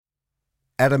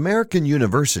At American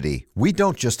University, we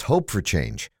don't just hope for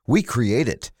change, we create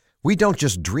it. We don't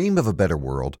just dream of a better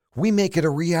world, we make it a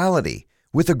reality.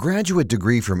 With a graduate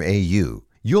degree from AU,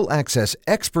 you'll access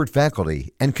expert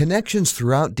faculty and connections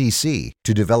throughout DC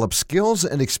to develop skills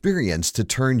and experience to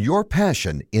turn your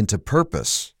passion into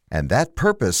purpose. And that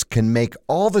purpose can make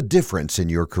all the difference in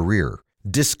your career.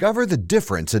 Discover the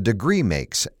difference a degree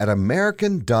makes at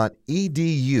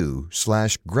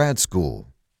american.edu/grad school.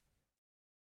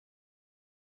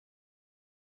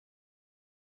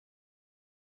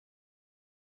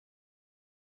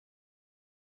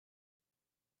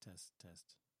 Test,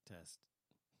 test, test.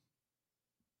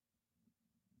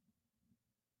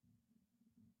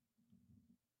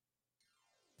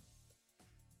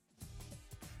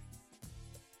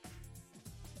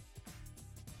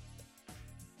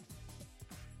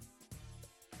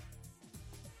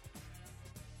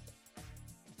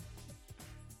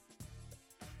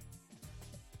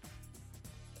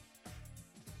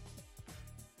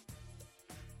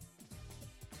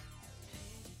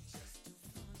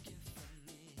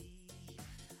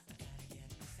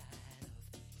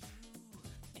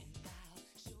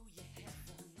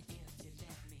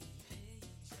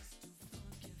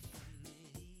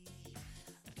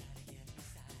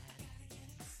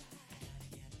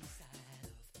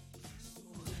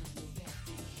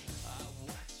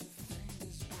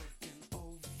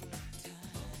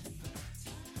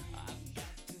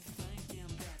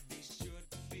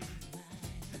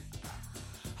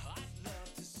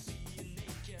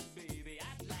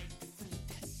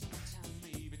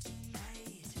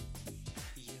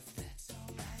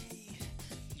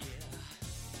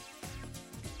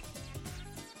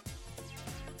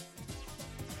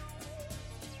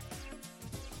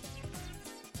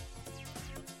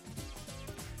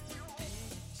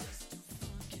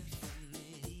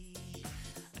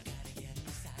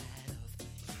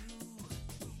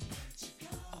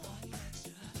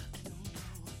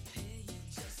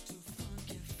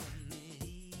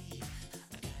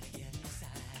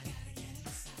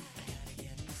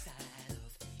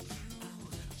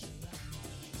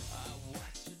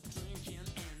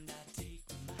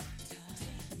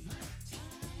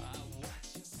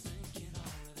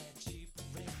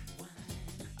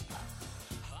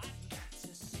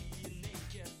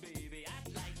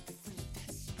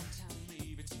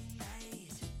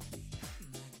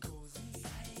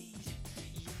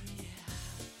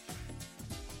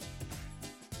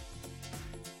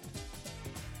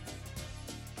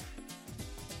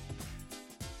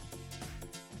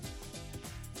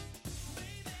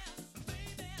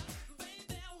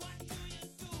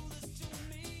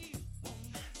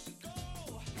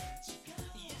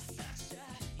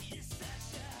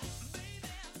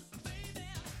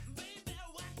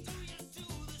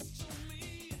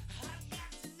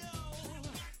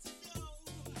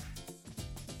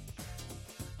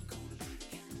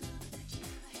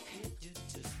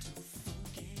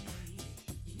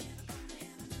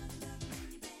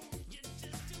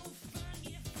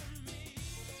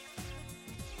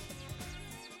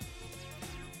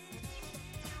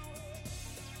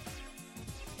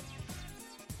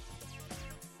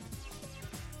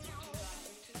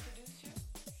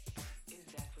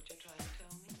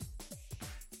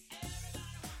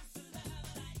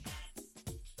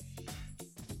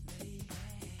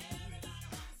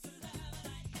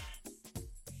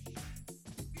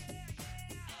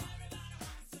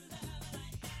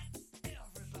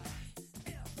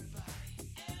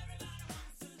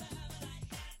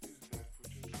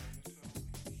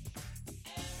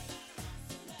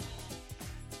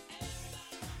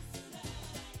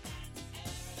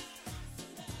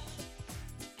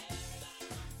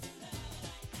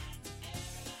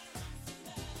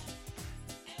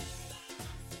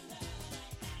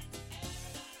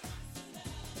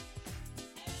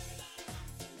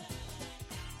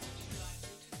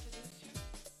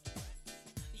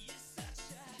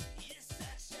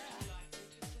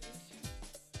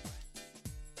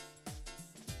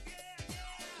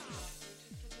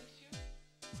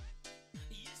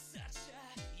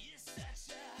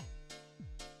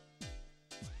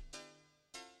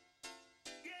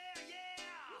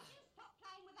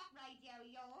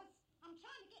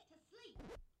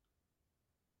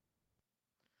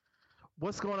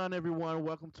 What's going on, everyone?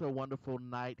 Welcome to a wonderful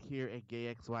night here at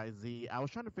Gayxyz. I was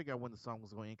trying to figure out when the song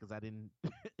was going to end because I didn't,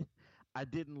 I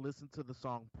didn't listen to the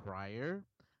song prior,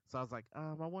 so I was like,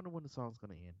 I wonder when the song's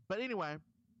going to end. But anyway,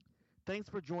 thanks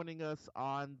for joining us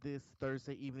on this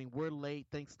Thursday evening. We're late,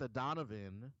 thanks to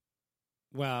Donovan.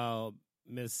 Well,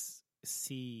 Miss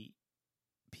CPT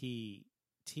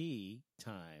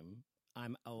time,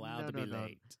 I'm allowed to be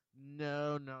late.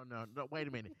 No, no, no, no. Wait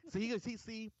a minute. See, see.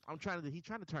 He's trying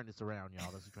to turn this around, y'all.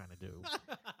 That's what he's trying to do.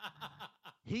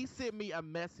 He sent me a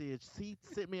message. He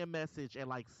sent me a message at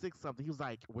like 6 something. He was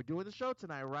like, "We're doing the show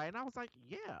tonight, right?" And I was like,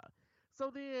 "Yeah." So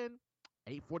then,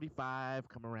 8:45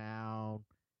 come around.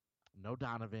 No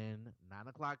Donovan. 9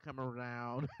 o'clock come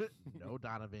around. No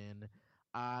Donovan.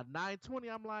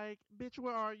 9:20. I'm like, "Bitch,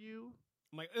 where are you?"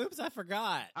 I'm like, oops, I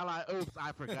forgot. I'm like, "Oops,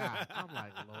 I forgot." I'm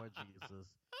like, "Lord Jesus."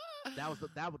 That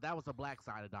was the black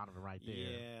side of Donovan right there.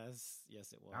 Yes,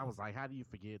 it was. I was like, how do you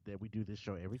forget that we do this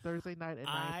show every Thursday night at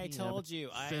 9 I p.m. told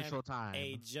you, Central I am Time.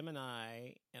 a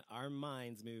Gemini, and our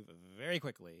minds move very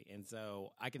quickly, and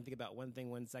so I can think about one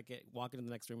thing 1 second, walk into the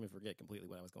next room, and forget completely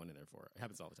what I was going in there for. It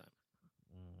happens all the time.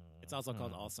 It's also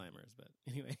called Alzheimer's, but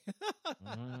anyway.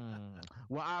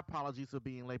 Well, our apologies for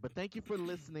being late, but thank you for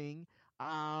listening.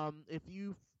 If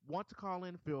you want to call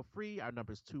in, feel free. Our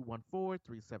number is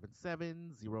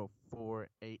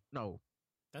 214-377-048. No.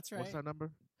 That's right. What's our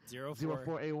number?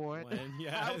 0481.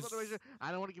 Yes.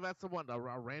 I don't want to give out someone a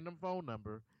random phone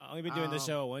number. I've only been doing this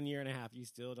show 1 year and a half. You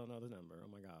still don't know the number. Oh,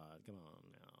 my God. Come on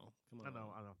now. Come on. I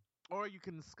know. Or you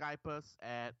can Skype us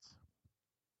at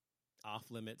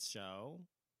Off Limits Show.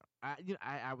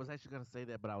 I was actually going to say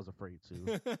that, but I was afraid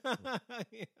to.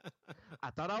 Yeah. I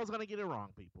thought I was going to get it wrong,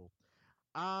 people.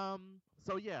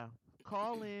 So yeah,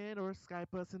 call in or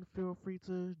Skype us and feel free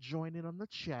to join in on the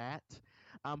chat.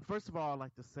 First of all, I'd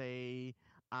like to say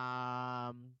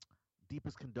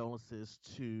deepest condolences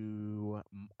to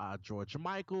George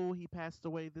Michael. He passed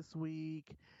away this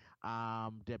week.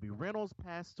 Debbie Reynolds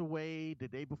passed away the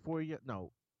day before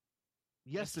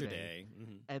yesterday.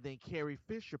 Mm-hmm. And then Carrie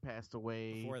Fisher passed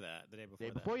away Before that, the day before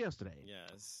that. before yesterday.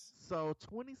 Yes. So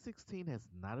 2016 has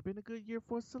not been a good year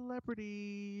for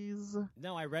celebrities.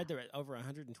 No, I read that over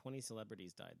 120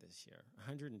 celebrities died this year.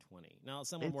 120. Now,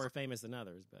 some were more famous than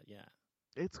others, but yeah.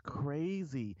 It's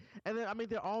crazy. And then, I mean,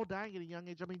 they're all dying at a young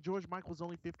age. I mean, George Michael was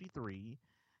only 53.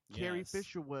 Yes. Carrie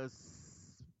Fisher was...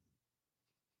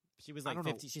 She was like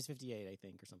 50. She's 58, I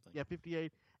think, or something. Yeah,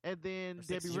 58. And then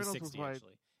Debbie Reynolds 60, was like...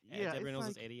 Actually. Yeah, Debbie Reynolds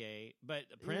was 88. But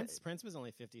Prince was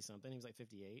only 50-something. He was like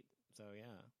 58. So, yeah.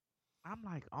 I'm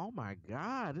like, oh, my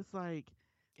God. It's like...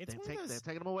 They're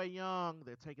taking them away young.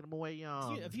 They're taking them away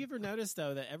young. Have you ever noticed,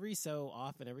 though, that every so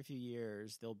often, every few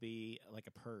years, there'll be like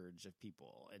a purge of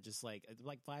people? And just like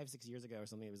 5-6 years ago or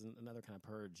something, it was another kind of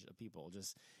purge of people.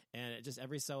 And it just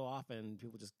every so often,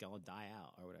 people just go and die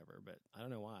out or whatever. But I don't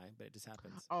know why, but it just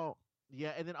happens. Oh,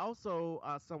 yeah. And then also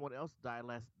someone else died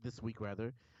this week,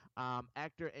 rather.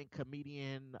 Actor and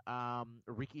comedian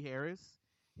Ricky Harris.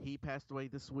 He passed away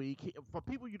this week. For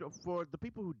the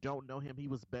people who don't know him, he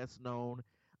was best known.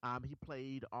 He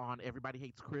played on Everybody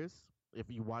Hates Chris.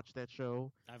 If you watch that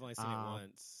show, I've only seen it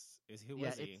once. Who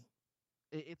was he?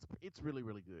 It's really,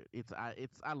 really good.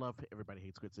 I love Everybody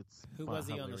Hates Chris. Who was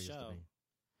he on the show?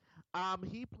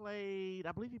 He played.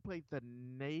 I believe he played the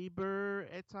neighbor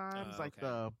at times,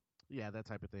 that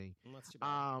type of thing. That's too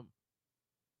bad.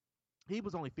 He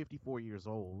was only 54 years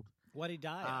old. What did he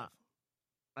die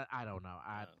of? I don't know.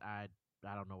 I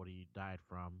don't know what he died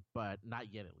from, but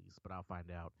not yet at least. But I'll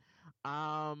find out.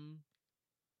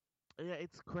 Yeah,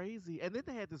 it's crazy. And then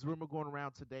they had this rumor going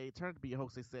around today. It turned out to be a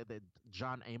hoax. They said that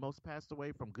John Amos passed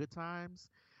away from Good Times,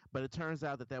 but it turns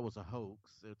out that was a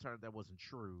hoax. It turned out that wasn't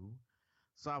true.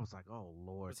 So I was like, oh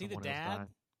Lord. Was he the dad?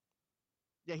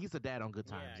 Yeah, he's the dad on Good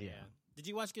Times. Yeah. Did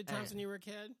you watch Good Times when you were a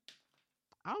kid?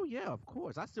 Oh yeah, of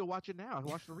course. I still watch it now. I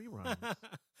watch the reruns.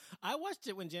 I watched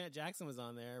it when Janet Jackson was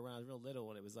on there when I was real little.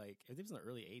 When it was like it was in the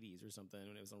early '80s or something.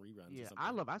 When it was on reruns. Yeah, or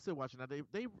something. I still watch it now. They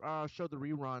show the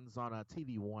reruns on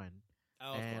TV One.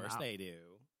 Oh, of course they do.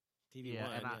 TV One.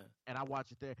 And I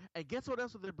watch it there. And guess what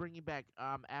else they're bringing back?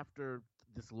 After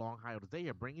this long hiatus, they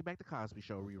are bringing back the Cosby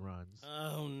Show reruns.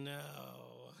 Oh no.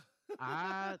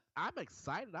 I'm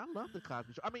excited. I love the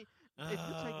Cosby Show. I mean,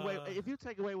 if you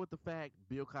take away what the fact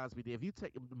Bill Cosby did, if you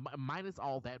take minus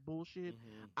all that bullshit,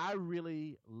 I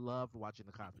really loved watching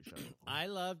the Cosby Show. I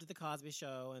loved the Cosby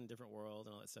Show and Different World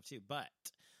and all that stuff too. But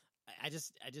and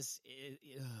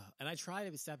I try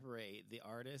to separate the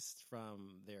artist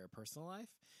from their personal life,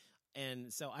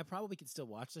 and so I probably could still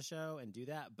watch the show and do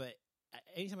that, but.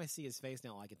 Anytime I see his face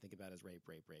now, all I can think about is rape.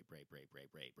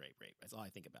 That's all I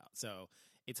think about. So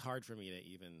it's hard for me to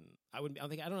even. I don't know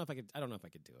if I could do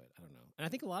it. I don't know. And I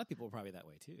think a lot of people are probably that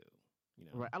way too. You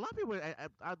know, right? A lot of people.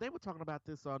 They were talking about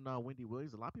this on Wendy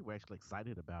Williams. A lot of people were actually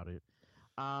excited about it.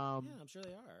 Yeah, I'm sure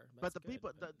they are. But the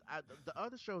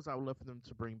other shows I would love for them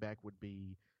to bring back would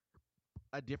be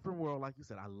A Different World. Like you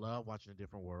said, I love watching A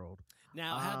Different World.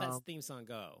 Now, how'd that theme song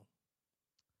go?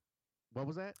 What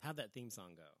was that? How'd that theme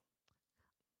song go?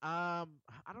 I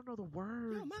don't know the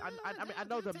words. Your mama I mean, I tried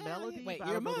know to the tell melody, you. Wait, but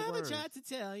I your don't know the mama words. tried to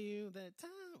tell you the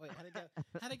time. Wait, how'd it go?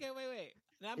 How'd it go? Wait.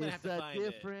 Now I'm gonna have It's to a find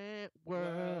it. different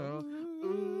world. Ooh,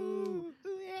 Ooh,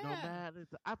 yeah. no matter.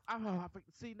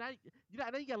 See now,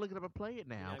 now you gotta look it up and play it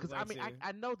now. I'm Because going I mean, to.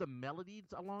 I know the melodies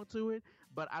along to it,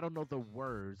 but I don't know the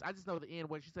words. I just know the end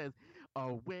where she says,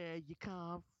 "Oh, where you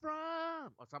come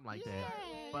from," or something like that.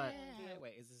 But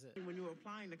Wait, is this it? When you were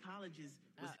applying to colleges,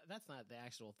 That's not the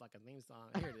actual fucking theme song.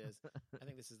 Here it is. I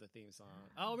think this is the theme song.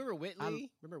 Oh, remember Whitley?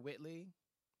 Remember Whitley?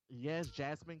 yes,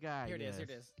 Jasmine Guy. Here it is. yes. Here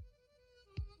it is.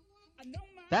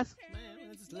 That's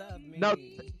Man, just love me.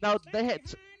 no. They had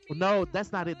no.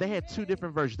 That's not it. They had two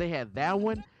different versions. They had that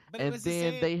one, But it and was the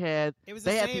then same- they had It was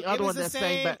they the had same. the other it was one the that sang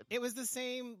same. back. It was the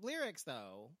same lyrics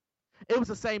though. It was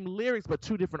the same lyrics, but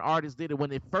two different artists did it.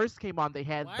 When it first came on, they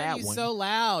had Why that are you one. so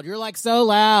loud? You're like so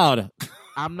loud.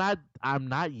 I'm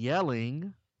not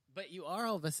yelling. But you are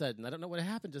all of a sudden. I don't know what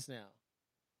happened just now.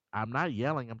 I'm not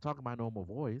yelling. I'm talking my normal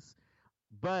voice.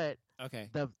 But Okay.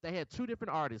 they had two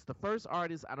different artists. The first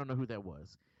artist, I don't know who that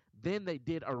was. Then they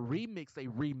did a remix. They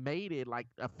remade it like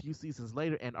a few seasons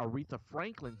later, and Aretha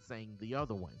Franklin sang the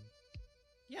other one.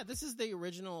 Yeah, this is the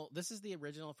original. This is the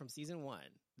original from season 1.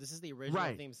 This is the original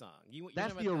Right. theme song. You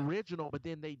That's know the about original, but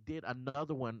then they did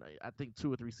another one, I think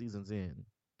 2 or 3 seasons in.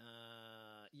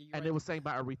 You're And right. it was sang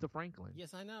by Aretha Franklin.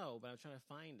 Yes, I know, but I'm trying to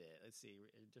find it. Let's see.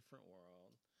 A different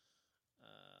world.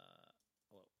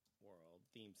 World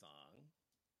theme song.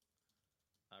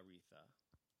 Aretha.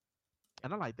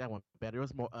 And I like that one better. It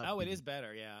was more upbeat. Oh, it is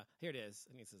better. Yeah. Here it is.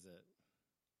 I think this is it.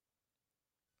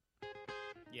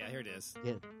 Yeah, here it is.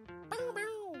 Yeah. Bow,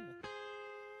 bow.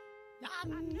 I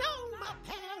know my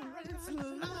parents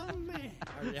love me.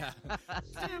 Oh, yeah.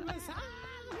 Stand beside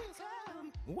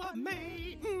me, what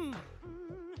made?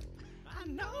 I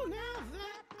know now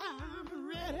that I'm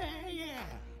ready. Yeah.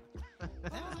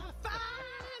 As I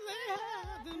finally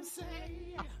heard them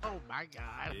say, Oh my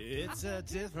God. it's a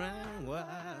different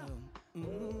world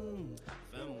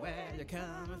from where you're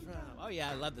coming from. Oh yeah,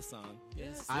 I love this song.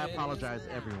 Yes, I it apologize, is.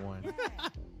 everyone.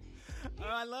 Oh,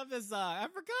 I love this song. I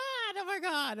forgot. Oh my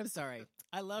God. I'm sorry.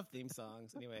 I love theme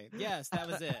songs. Anyway, yes, that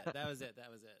was it. That was it.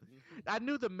 I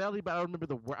knew the melody, but I don't remember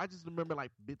the word. I just remember like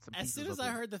bits and As pieces. soon as of I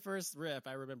it. heard the first riff,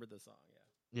 I remembered the song.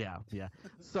 Yeah. Yeah.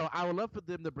 So I would love for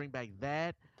them to bring back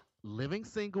that Living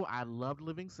Single. I loved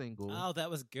Living Single. Oh, that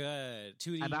was good.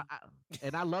 2D.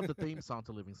 And I love the theme song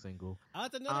to Living Single. Oh,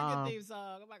 that's another good theme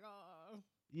song. Oh my God.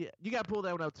 Yeah, you got to pull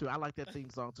that one up too. I like that theme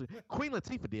song too. Queen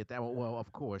Latifah did that one. Well,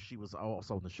 of course, she was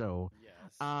also on the show. Yes.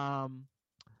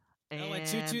 And like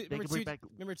they can bring back.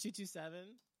 remember 227?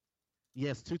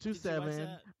 Yes, Did you watch 227.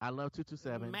 that? I love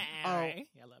 227. Mary.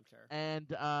 I loved her.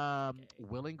 And Okay.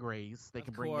 Will and Grace. They Of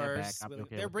can bring that back. course, I'll be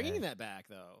okay they're with bringing that. that back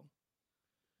though.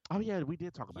 Oh yeah, we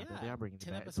did talk about that. They Yeah, are bringing it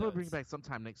 10 back. So we'll bring it episodes.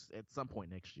 back at some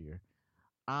point next year.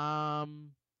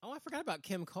 Oh, I forgot about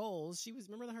Kim Coles. She was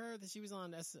remember her that she was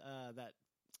on that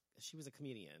she was a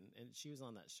comedian and she was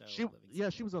on that show. She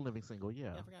Living was on Living Single. Yeah.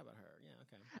 Single. I forgot about her. Yeah,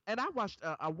 okay. And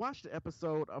I watched the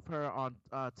episode of her on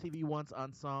TV Once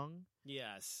Unsung.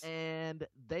 Yes. And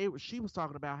she was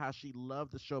talking about how she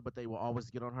loved the show, but they will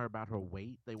always get on her about her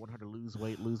weight. They want her to lose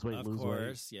weight. Of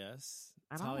course, yes.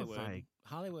 And It's I was Hollywood. like-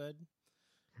 Hollywood.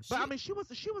 But I mean, she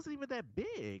wasn't even that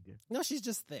big. No, she's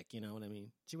just thick. You know what I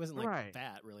mean? She wasn't like Right.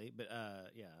 fat, really. But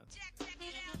yeah.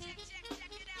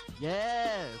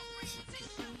 Yes.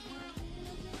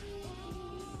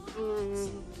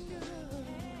 Ooh.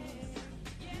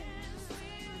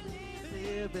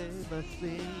 Living the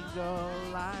single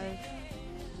life.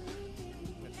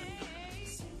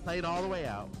 Played all the way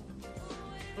out.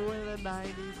 In the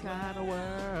 90s kind of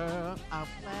world, I'm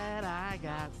glad I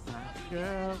got my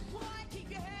girl.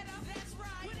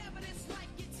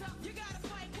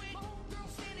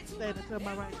 Standing to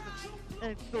my right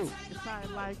and through, it's tight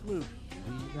like glue.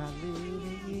 We got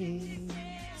living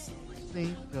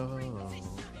single.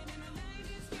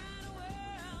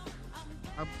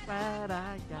 I'm glad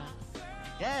I got.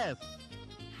 Yes.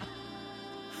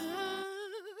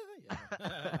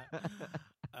 Yeah.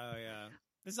 Oh yeah.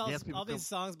 This all, Yes, people all these come-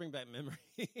 songs bring back memories.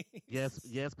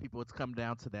 Yes, people. It's come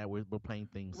down to that. We're playing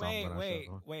theme songs on our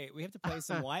show. Wait. We have to play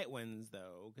some white ones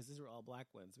though, because these are all black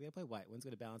ones. We have to play white ones.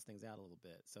 We're gonna balance things out a little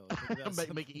bit. So think about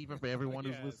some- Make it even for everyone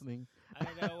who's Yes. listening. I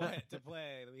don't know what to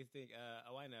play. Let me think.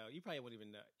 Oh, I know. You probably wouldn't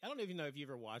even know. I don't even know if you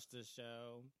ever watched this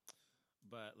show,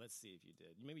 but let's see if you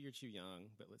did. Maybe you're too young,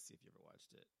 but let's see if you ever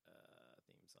watched it.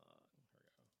 Theme song. Here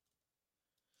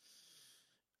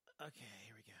we go. Okay,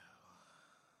 here we go.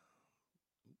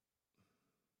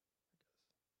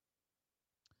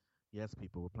 Yes,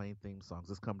 people. We're playing theme songs.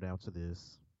 Let's come down to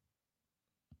this.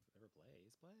 Whoever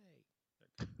plays,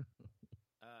 play.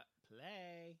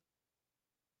 Play.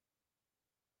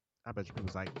 I bet you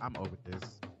people's like, I'm over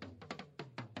this.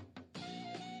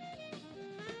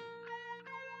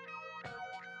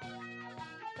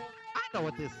 I know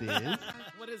what this is.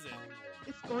 What is it?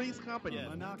 It's Three's Company.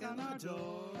 Yeah. Knock on our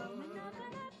door.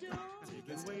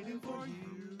 Tickets waiting for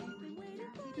you.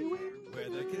 Where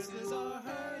the kisses are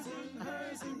hers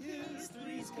and his.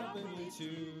 Three's Company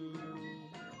too.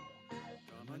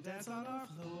 Come and dance on our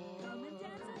floor.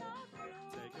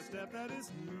 Take a step that is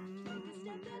new.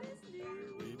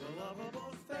 We've a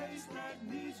lovable face that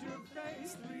needs your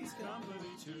face. Three's Company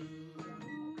too.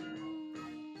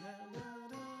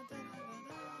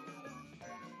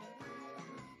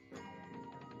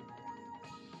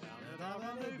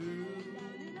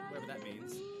 Whatever that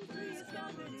means.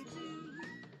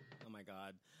 Oh my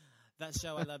god, that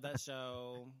show! I love that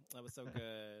show. That was so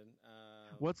good.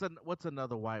 What's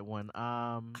another white one?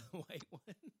 White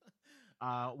one.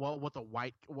 Well, with a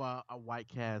white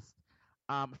cast.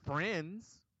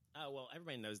 Friends. Oh well,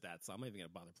 everybody knows that, so I'm not even gonna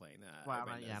bother playing that. Well,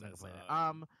 Everybody I'm knows not that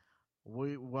gonna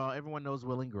play it. Everyone knows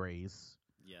Will and Grace.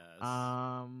 Yes.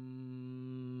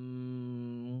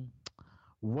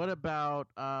 What about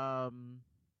I'm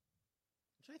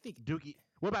trying to think. Doogie?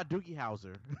 What about Doogie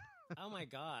Howser? Oh my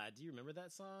god, do you remember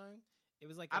that song? It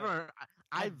was like I don't know.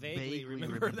 I vaguely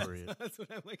remember that. it. That's what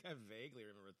I'm like. I vaguely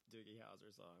remember the Doogie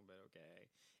Howser song, but okay.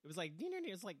 It was like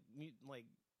it's like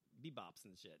bebops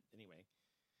and shit. Anyway.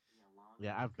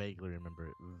 Yeah, I vaguely remember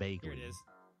it. Vaguely. Here it is.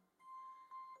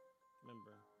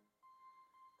 Remember.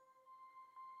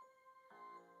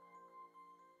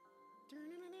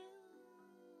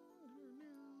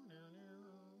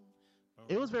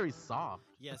 It was very soft.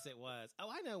 Yes, it was. Oh,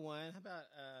 I know one. How about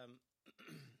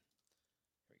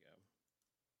here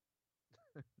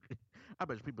we go. I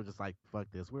bet people just like, fuck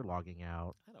this. We're logging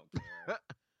out. I don't care.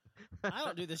 I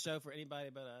don't do this show for anybody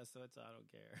but us, so I don't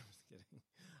care. I'm just kidding.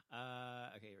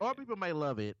 Okay. Here we Or go. people may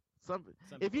love it.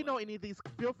 If you know any of these,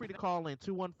 feel free to call in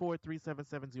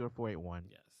 214-377-0481.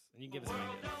 Yes, and you can give us an idea.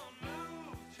 Don't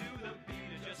move to the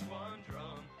beat of just one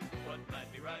drum. What might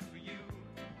be right for you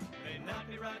may not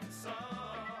be right for some.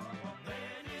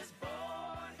 Man is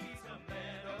born, he's a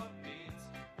man of means.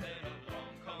 Then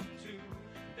along come two,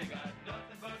 they got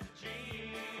nothing but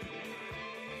genes.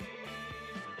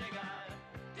 They got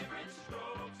different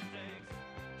strokes and things,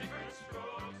 different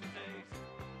strokes and things,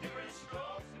 different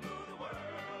strokes to move the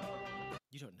world.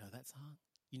 You don't know that song?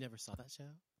 You never saw that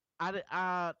show?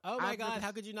 Oh my God!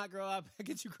 How could you not grow up? How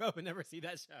could you grow up and never see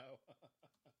that show?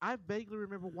 I vaguely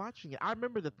remember watching it. I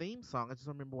remember the theme song. I just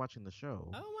don't remember watching the show.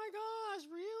 Oh my gosh!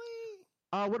 Really?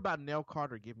 What about Nell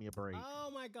Carter? Give me a break. Oh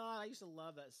my God! I used to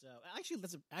love that show. Actually,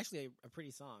 that's actually a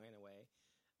pretty song in a way.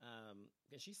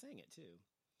 Because she sang it too.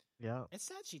 Yeah. It's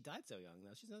sad she died so young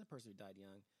though. She's another person who died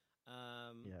young.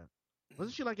 Yeah.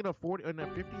 Wasn't she like in her 40s or in her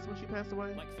 50s when she passed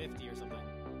away? Like 50 or something.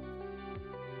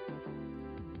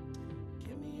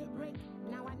 Give me a break.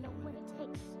 Now I know what it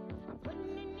takes. I'm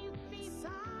putting a new piece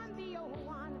on the old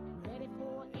one. Ready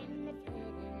for anything.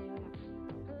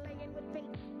 Playing with fate.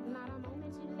 Not a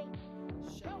moment too late.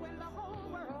 Showing the whole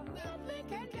world nothing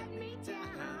can get me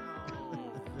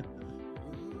down.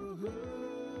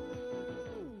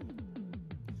 Ooh.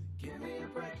 Give me a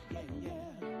break. Yeah,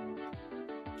 yeah.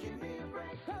 Give me a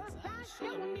break. 'Cause I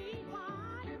sure need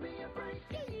one. Give me a break.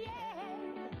 Yeah,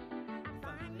 yeah. I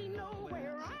finally know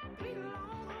where I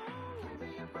belong. Give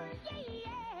me a break. Yeah,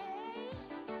 yeah.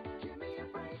 Give me a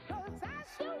break. 'Cause I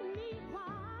sure need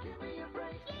one. Give me a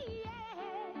break. Yeah,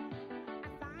 yeah. I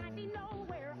finally know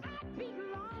where I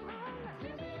belong.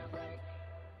 Give me a break.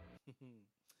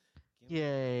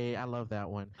 Yay, I love that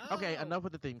one. Okay, Oh. enough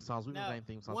with the theme songs. We've been playing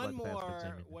theme songs one like the past 15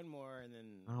 minutes. one more, and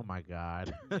then Oh my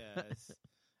God. yes.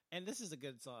 And this is a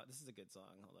good song. This is a good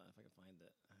song. Hold on, if I can find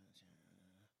it.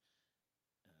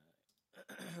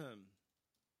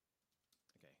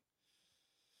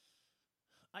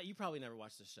 Okay. You probably never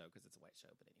watched this show because it's a white show,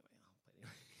 but anyway, I'll play it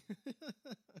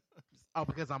anyway. Oh,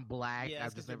 because I'm black. Yeah, I've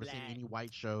it's just 'cause you're never seen black. any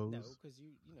white shows. No, because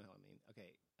you know what I mean.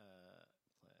 Okay.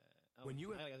 Play. Oh, When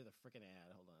you I gotta do the freaking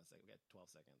ad. Hold on a second. We got 12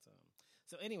 seconds.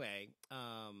 So anyway,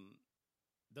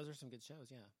 those are some good shows.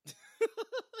 Yeah,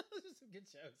 those are some good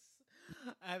shows.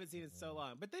 I haven't seen it in so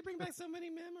long, but they bring back so many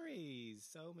memories.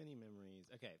 So many memories.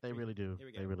 Okay, They really do. Here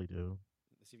we go. They really do.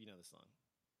 Let's see if you know this song.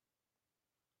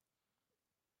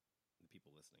 The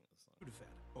people listening to the song. Fed,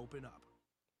 open up.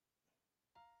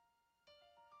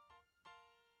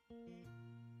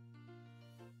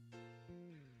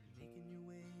 Making your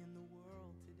way in the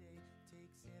world today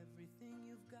takes everything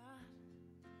you've got.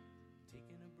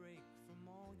 Taking a break from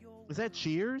all your Is that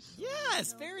Cheers?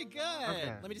 Yes, very good.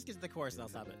 Okay. Let me just get to the chorus and I'll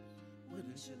stop it.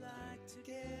 Wouldn't you like to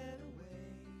get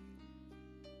away?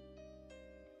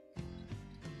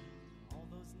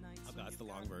 the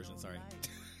long version. Sorry.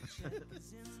 Check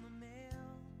is in the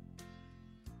mail,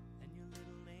 and your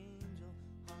little angel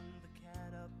hung the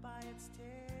cat up by its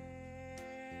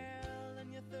tail,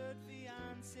 and your third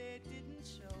fiance didn't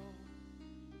show.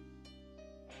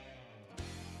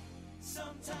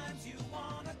 Sometimes you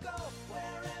wanna go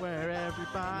Where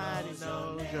everybody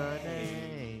knows your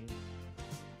name.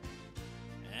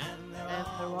 And And they're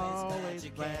always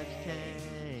glad you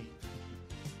came.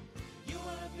 You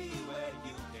wanna be where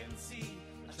you can see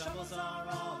the troubles are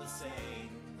all the same.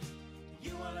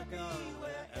 You wanna go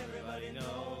where everybody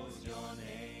knows your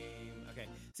name. Okay.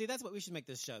 See, that's what we should make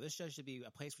this show. This show should be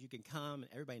a place where you can come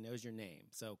and everybody knows your name.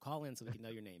 So call in so we can know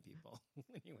your name, people.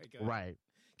 Anyway, go ahead. Right.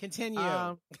 Continue.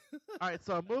 All right,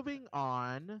 so moving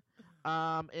on.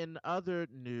 In other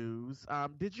news,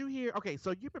 did you hear? Okay,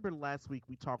 so you remember last week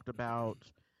we talked about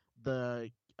the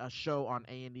show on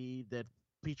A&E that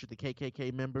featured the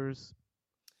KKK members.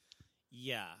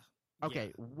 Yeah.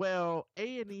 Okay, Yeah. well,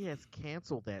 A&E has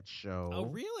canceled that show. Oh,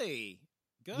 really?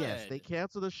 Good. Yes, they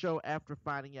canceled the show after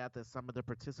finding out that some of the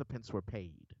participants were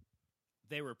paid.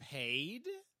 They were paid?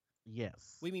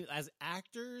 Yes. We mean as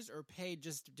actors or paid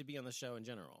just to be on the show in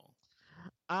general?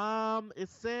 It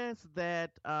says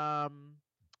that let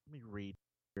me read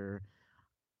here.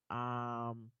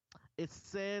 It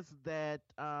says that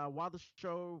while the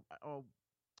show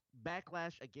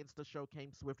backlash against the show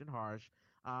came swift and harsh,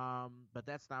 but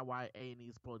that's not why A&E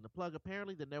is pulling the plug.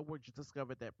 Apparently, the network just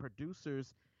discovered that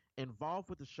producers involved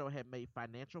with the show had made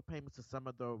financial payments to some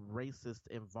of the racists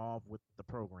involved with the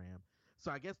program.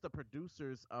 So I guess the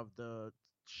producers of the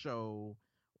show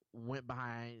went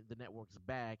behind the network's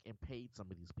back and paid some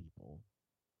of these people.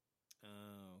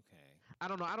 Oh, okay. I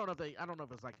don't know. I don't know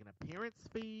if it's like an appearance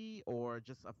fee or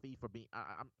just a fee for being.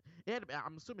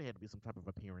 I'm assuming it had to be some type of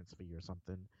appearance fee or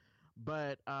something.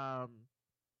 But and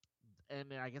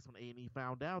then I guess when A&E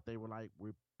found out, they were like,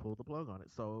 we pulled the plug on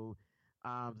it. So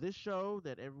this show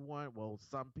that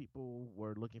some people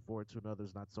were looking forward to and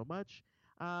others not so much.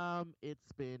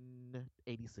 It's been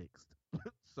 86th.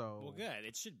 So Well, good.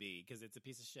 It should be because it's a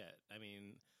piece of shit. I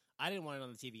mean, I didn't want it on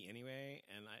the TV anyway,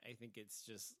 and I think it's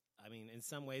just. I mean, in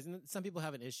some ways, and some people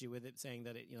have an issue with it, saying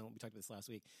that it. We talked about this last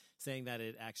week, saying that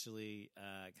it actually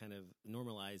kind of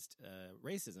normalized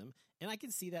racism, and I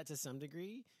can see that to some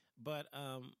degree, but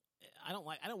I don't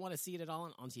want to see it at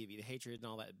all on TV. The hatred and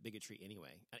all that bigotry,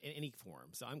 anyway, in any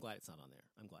form. So I'm glad it's not on there.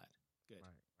 I'm glad. Good.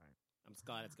 Right. I'm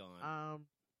glad it's gone.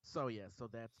 So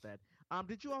that's that.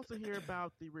 Did you also hear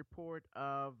about the report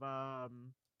of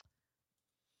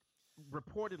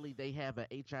reportedly they have a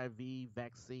HIV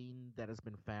vaccine that has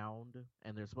been found,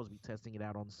 and they're supposed to be testing it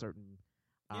out on certain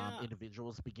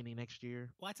individuals beginning next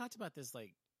year? Well, I talked about this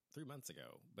like 3 months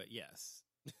ago, but yes,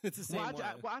 it's the same one.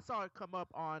 I saw it come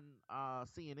up on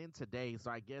CNN today, so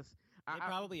I guess they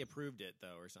probably approved it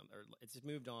though, or something, or it's just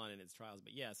moved on in its trials.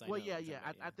 But yes, I know.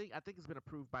 I think it's been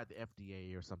approved by the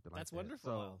FDA or something like that. That's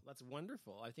wonderful. That's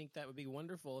wonderful. I think that would be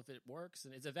wonderful if it works.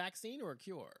 And it's a vaccine or a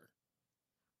cure.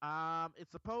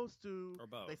 It's supposed to, or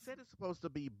both. They said it's supposed to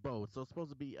be both. So it's supposed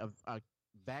to be a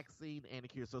vaccine and a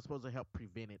cure. So it's supposed to help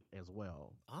prevent it as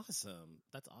well. Awesome.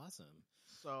 That's awesome.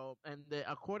 So, and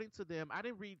according to them, I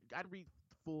didn't read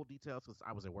full details because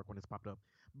I was at work when this popped up.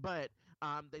 But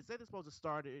they said it's supposed to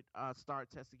start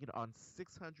testing it on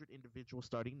 600 individuals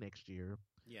starting next year.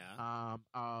 Yeah.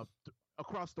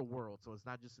 Across the world. So it's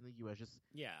not just in the U.S. Just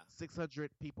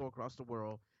 600 people across the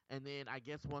world. And then I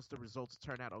guess once the results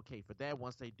turn out okay for that,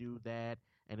 once they do that,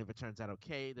 and if it turns out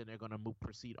okay, then they're going to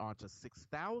proceed on to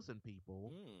 6,000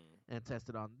 people and test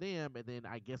it on them. And then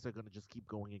I guess they're going to just keep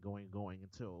going and going and going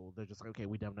until they're just like, okay,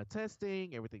 we're done the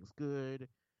testing. Everything's good.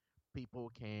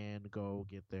 People can go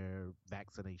get their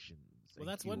vaccinations. Well,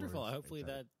 that's wonderful. Hopefully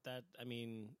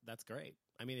that's great.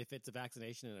 I mean, if it's a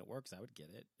vaccination and it works, I would get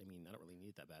it. I mean, I don't really need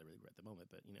it that bad really at the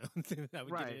moment, but I would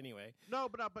get it anyway. No,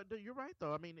 but you're right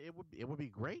though. I mean, it would be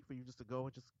great for you just to go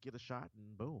and just get a shot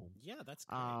and boom. Yeah, that's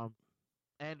great.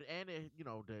 And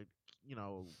to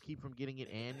keep from getting it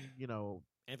and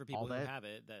and for people who have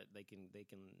it, that they can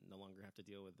no longer have to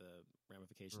deal with the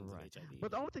ramifications of HIV. But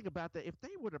the only thing about that, if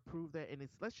they were to prove that, and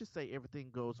let's just say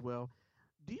everything goes well,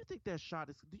 do you think that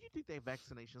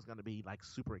vaccination is going to be like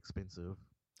super expensive?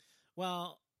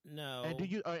 Well, no. And do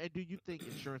you think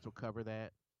insurance will cover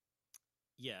that?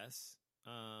 Yes.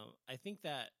 I think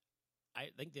the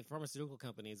pharmaceutical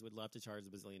companies would love to charge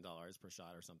 $1 bazillion per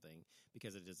shot or something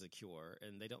because it is a cure,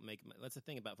 and they don't make. That's the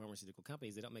thing about pharmaceutical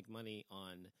companies; they don't make money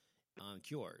on on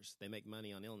cures. They make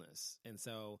money on illness. And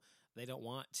so they don't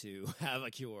want to have a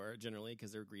cure generally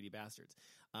because they're greedy bastards.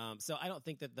 So I don't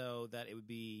think that, though, that it would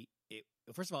be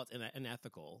first of all, it's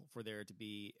unethical for there to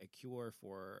be a cure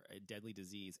for a deadly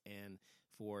disease and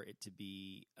for it to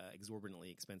be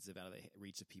exorbitantly expensive out of the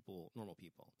reach of normal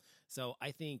people. So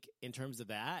I think in terms of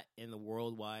that and the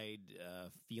worldwide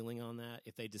feeling on that,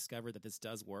 if they discover that this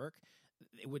does work,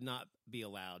 it would not be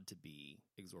allowed to be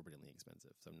exorbitantly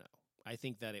expensive. So no, I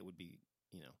think that it would be,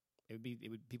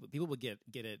 people would get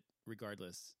it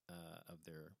regardless of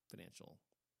their financial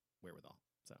wherewithal.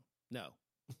 So no,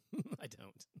 I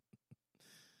don't.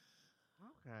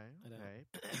 Okay.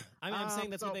 I mean, I'm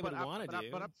saying that's what they would want to do.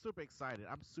 But I'm super excited.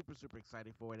 I'm super, super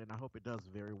excited for it, and I hope it does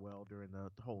very well during the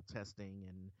whole testing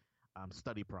and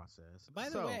study process. By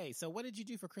the way, so what did you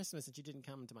do for Christmas since you didn't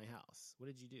come to my house? What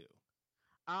did you do?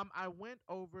 I went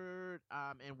over,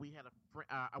 and we had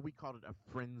we called it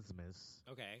a Friendsmas.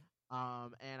 Okay.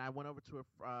 And I went over to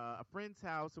a friend's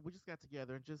house, and we just got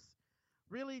together and just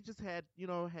had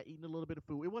eaten a little bit of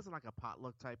food. It wasn't like a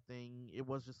potluck type thing. It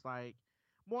was just like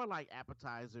more like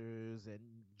appetizers and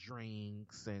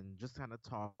drinks and just kind of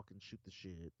talk and shoot the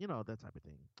shit, that type of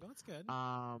thing. Oh, that's good.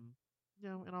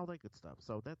 And all that good stuff.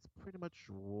 So that's pretty much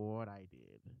what I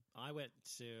did. I went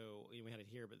to, we had it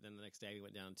here, but then the next day we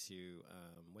went down to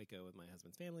Waco with my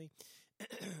husband's family.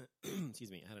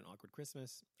 Excuse me. I had an awkward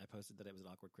Christmas. I posted that it was an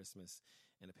awkward Christmas,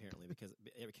 and apparently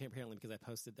because I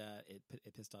posted that, it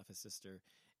pissed off his sister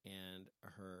and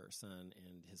her son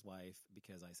and his wife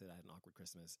because I said I had an awkward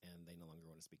Christmas, and they no longer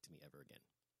want to speak to me ever again.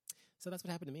 So that's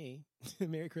what happened to me.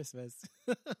 Merry Christmas.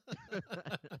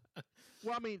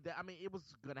 Well, I mean, it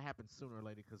was gonna happen sooner or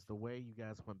later because the way you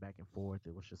guys went back and forth,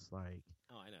 it was just like.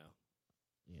 Oh, I know.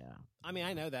 Yeah. I mean,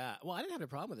 I know that. Well, I didn't have a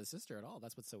problem with his sister at all.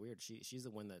 That's what's so weird. She's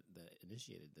the one that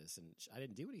initiated this, and I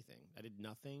didn't do anything. I did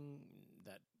nothing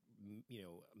that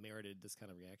merited this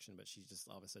kind of reaction. But she just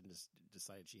all of a sudden just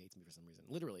decided she hates me for some reason.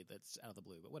 Literally, that's out of the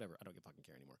blue. But whatever. I don't fucking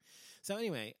care anymore. So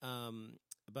anyway,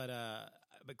 but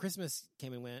Christmas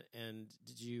came and went. And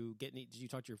did you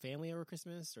talk to your family over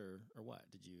Christmas or what?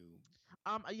 Did you?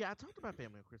 Yeah, I talked to my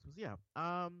family on Christmas. Yeah.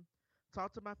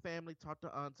 Talked to my family, talked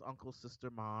to aunts, uncles, sister,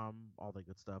 mom, all that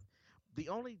good stuff. The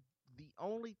only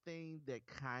thing that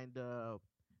kind of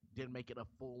didn't make it a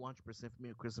full 100% for me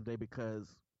on Christmas Day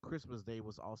because Christmas Day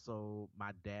was also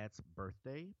my dad's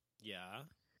birthday. Yeah.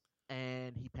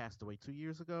 And he passed away 2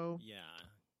 years ago. Yeah.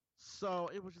 So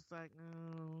it was just like,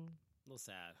 a little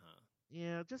sad, huh?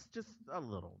 Yeah, just a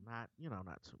little, not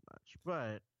too much,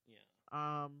 but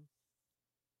yeah.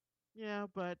 Yeah,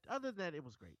 but other than that, it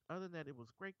was great. Other than that, it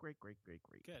was great.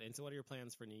 Good. And so what are your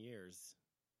plans for New Year's?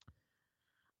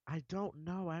 I don't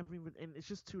know. I haven't even, and it's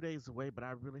just 2 days away, but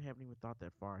I really haven't even thought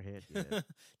that far ahead yet.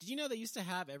 Did you know they used to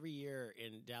have every year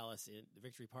in Dallas, in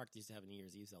Victory Park, they used to have a New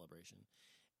Year's Eve celebration.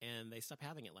 And they stopped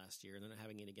having it last year, and they're not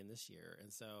having it again this year.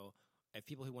 And so if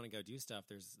people who want to go do stuff,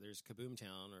 there's Kaboom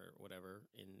Town or whatever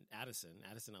in Addison.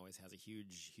 Addison always has a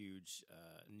huge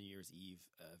New Year's Eve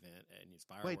event, and it's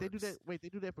fireworks. They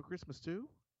do that for Christmas too?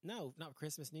 No, not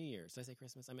Christmas, New Year's. Did I say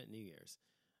Christmas? I meant New Year's.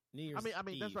 New Year's. I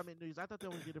mean Eve. that's what I meant. New Year's. I thought they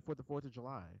only did it for the 4th of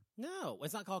July. No,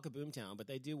 it's not called Kaboom Town, but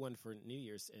they do one for New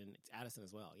Year's in Addison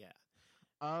as well. Yeah.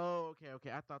 Oh, okay.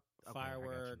 I thought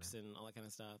fireworks and all that kind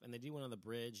of stuff, and they do one on the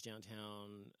bridge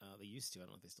downtown. They used to. I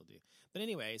don't know if they still do. But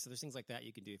anyway, so there's things like that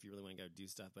you can do if you really want to go do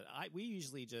stuff. But we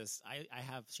usually just I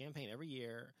have champagne every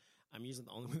year. I'm usually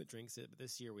the only one that drinks it. But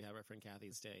this year we have our friend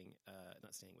Kathy staying,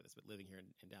 not staying with us, but living here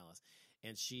in Dallas,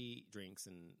 and she drinks,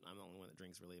 and I'm the only one that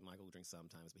drinks really. Michael drinks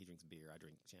sometimes, but he drinks beer. I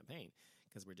drink champagne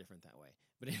because we're different that way.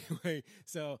 But anyway,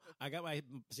 so I got my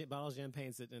bottle of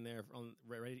champagne sitting in there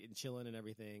ready and chilling and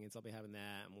everything. And so I'll be having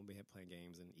that, and we'll be playing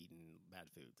games and eating bad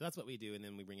food. So that's what we do. And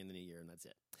then we bring in the New Year, and that's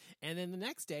it. And then the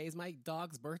next day is my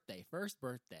dog's birthday, first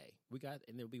birthday.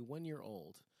 And they'll be 1 year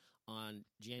old on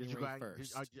January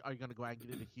 1st. Are you going to go out and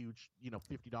get it a huge,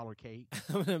 $50 cake?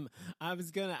 I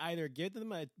was going to either give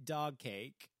them a dog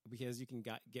cake because you can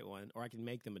get one, or I can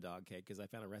make them a dog cake because I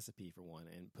found a recipe for one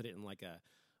and put it in like a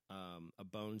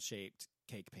bone-shaped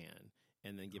cake pan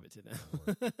and then give it to them.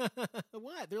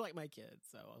 What? They're like my kids,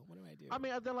 so what do I do? I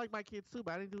mean, they're like my kids too,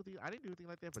 but I didn't do anything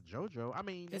like that for JoJo. I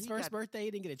mean, his first birthday,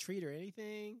 he didn't get a treat or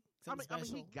anything. I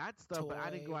mean, he got stuff, but I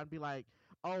didn't go out and be like,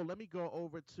 oh, let me go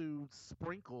over to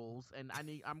Sprinkles and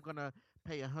I'm gonna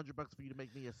pay $100 for you to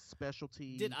make me a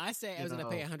specialty. Did I say I was gonna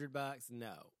pay $100?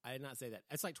 No, I did not say that.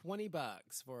 It's like $20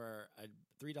 for a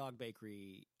 3-dog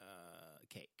bakery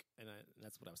cake, and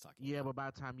that's what I was talking about. Yeah, but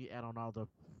by the time you add on all the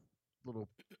little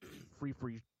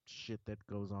free shit that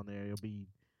goes on there, it'll be.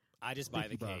 I just buy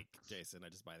the cake, Jason. I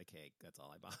just buy the cake. That's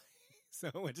all I buy. So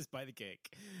I just buy the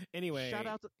cake. Anyway, shout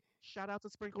out Shout out to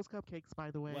Sprinkles Cupcakes,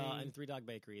 by the way. Well, and Three Dog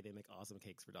Bakery, they make awesome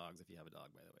cakes for dogs if you have a dog,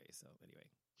 by the way. So anyway,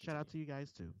 Shout out continue. to you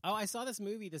guys too. Oh, I saw this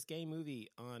gay movie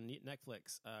on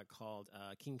Netflix called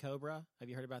King Cobra. Have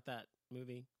you heard about that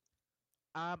movie?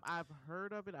 I've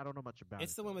heard of it. I don't know much about it.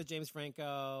 It's the one with James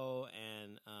Franco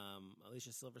and Alicia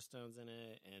Silverstone's in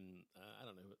it, and I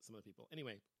don't know some of the people.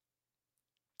 Anyway,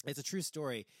 it's a true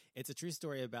story. It's a true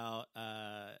story about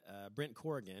Brent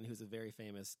Corrigan, who's a very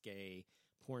famous gay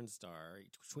porn star.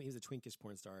 He was a twinkish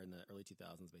porn star in the early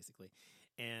 2000s, basically,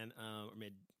 and or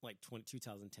mid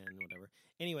 2010, whatever.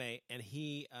 Anyway, and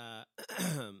he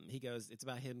he goes. It's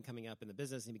about him coming up in the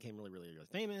business. And he became really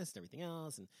famous and everything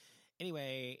else. And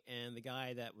anyway, and the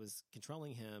guy that was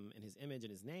controlling him and his image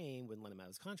and his name wouldn't let him out of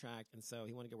his contract, and so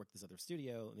he wanted to go work at this other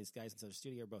studio. And these guys in this other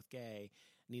studio are both gay,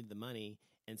 needed the money,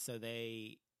 and so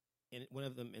and one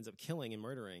of them ends up killing and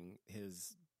murdering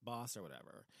his boss or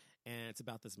whatever. And it's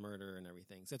about this murder and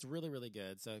everything. So it's really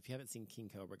good. So if you haven't seen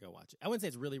King Cobra, go watch it. I wouldn't say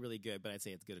it's really good, but I'd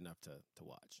say it's good enough to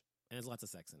watch. And there's lots of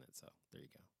sex in it, so there you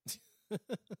go.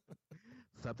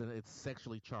 Something it's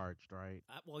sexually charged, right?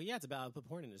 Well, yeah, it's about the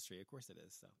porn industry. Of course it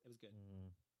is. So it was good.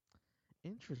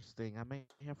 Interesting. I may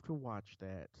have to watch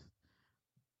that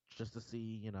just to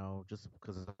see, just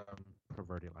because I'm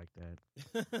perverted like that.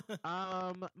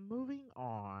 Moving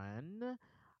on.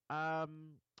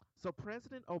 So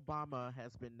President Obama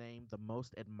has been named the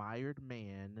most admired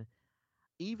man,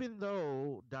 even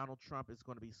though Donald Trump is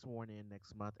going to be sworn in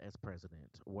next month as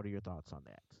president. What are your thoughts on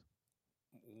that?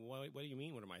 What do you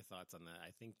mean? What are my thoughts on that? I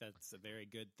think that's a very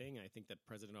good thing. I think that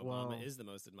President Obama is the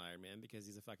most admired man because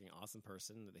he's a fucking awesome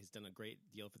person. He's done a great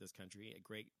deal for this country,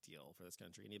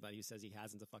 Anybody who says he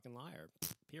hasn't a fucking liar.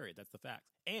 Period. That's the fact.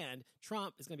 And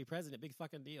Trump is going to be president. Big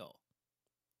fucking deal.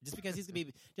 Just because he's gonna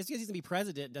be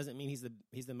president doesn't mean he's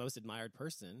the most admired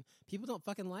person. People don't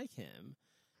fucking like him.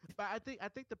 But I think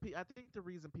the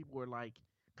reason people were like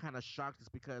kind of shocked is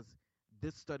because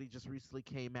this study just recently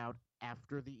came out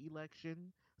after the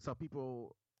election. So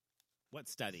people. What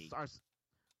study? Just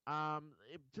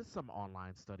some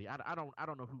online study. I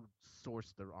don't know who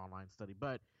sourced their online study,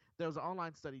 but there was an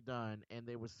online study done, and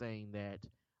they were saying that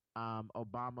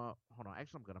Obama. Hold on,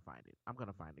 actually, I'm gonna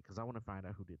find it because I want to find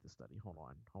out who did the study. Hold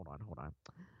on.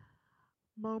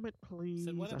 Moment, please.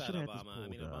 So what about Obama? I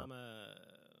mean, Obama.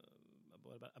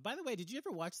 What about? By the way, did you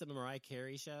ever watch the Mariah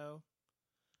Carey show?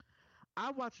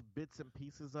 I watched bits and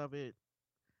pieces of it.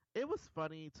 It was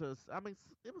funny it was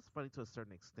funny to a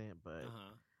certain extent, but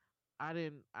I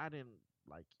didn't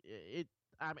like it.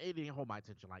 It didn't hold my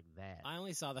attention like that. I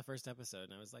only saw the first episode,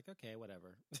 and I was like, okay,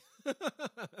 whatever.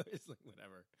 It's like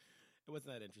whatever. It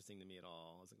wasn't that interesting to me at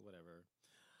all. I was like, whatever.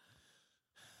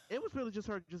 It was really just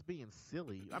her just being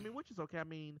silly. I mean, which is okay. I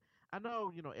mean, I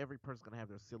know every person's gonna have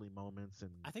their silly moments,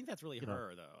 and I think that's really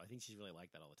her though. I think she's really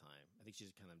like that all the time. I think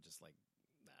she's kind of just like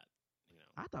that.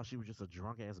 I thought she was just a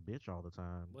drunk ass bitch all the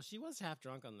time. Well, she was half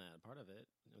drunk on that part of it.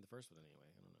 The first one, anyway.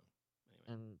 I don't know.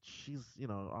 Anyway. And she's,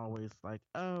 always like,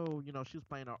 she was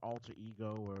playing her alter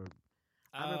ego or.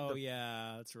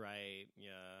 Yeah, that's right.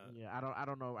 Yeah. Yeah, I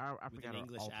don't know. I with forgot an her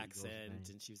English alter accent,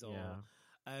 and she was all,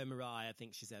 Mariah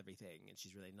thinks she's everything, and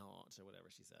she's really not, or whatever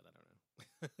she said. I don't know.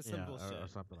 Some bullshit. Or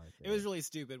something like that. It was really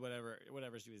stupid. Whatever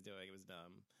she was doing, it was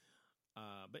dumb.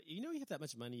 But you have that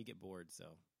much money, you get bored.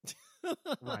 So.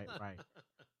 Right.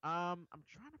 I'm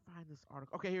trying to find this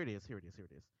article. Okay, here it is.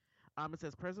 It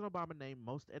says President Obama named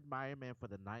most admired man for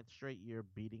the 9th straight year,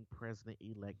 beating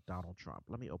President-elect Donald Trump.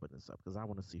 Let me open this up because I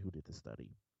want to see who did the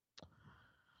study.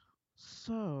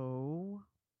 So,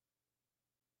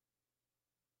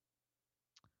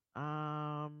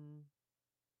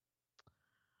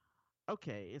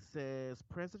 okay, it says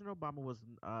President Obama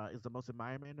is the most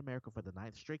admired man in America for the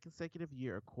 9th straight consecutive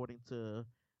year, according to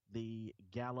the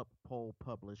Gallup poll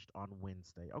published on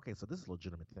Wednesday. Okay, so this is a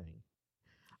legitimate thing.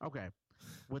 Okay.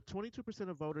 With 22%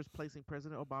 of voters placing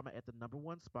President Obama at the number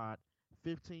 1 spot,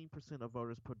 15% of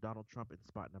voters put Donald Trump in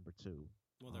spot number 2.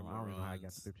 Well, they're I don't know how I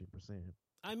got to 15%.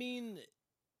 I mean,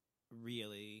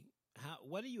 really,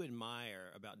 what do you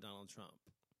admire about Donald Trump?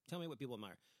 Tell me what people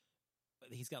admire.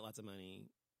 He's got lots of money,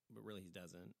 but really he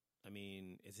doesn't. I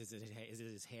mean, is it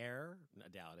his hair? I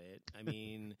doubt it. I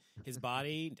mean, his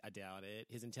body? I doubt it.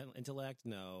 His intellect?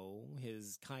 No.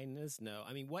 His kindness? No.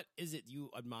 I mean, what is it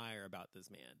you admire about this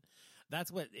man?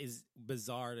 That's what is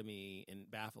bizarre to me and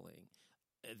baffling.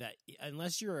 That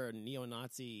unless you're a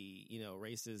neo-Nazi,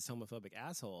 racist, homophobic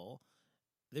asshole,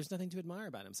 there's nothing to admire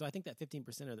about him. So I think that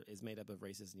 15% is made up of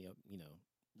racist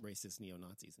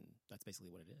neo-Nazis, and that's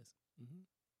basically what it is. Mm-hmm.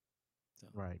 So.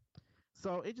 Right.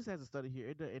 So it just has a study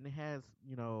here, and it has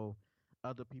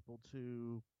other people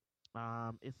too.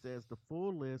 It says the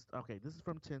full list. Okay, this is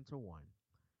from 10 to 1.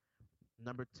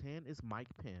 Number 10 is Mike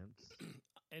Pence.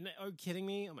 And are you kidding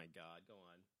me? Oh my God, go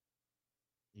on.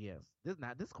 Yes, this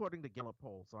according to Gallup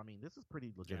poll, so I mean this is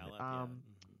pretty legitimate. Gallup,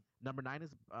 yeah. Mhm. Number 9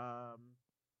 is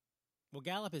Well,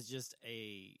 Gallup is just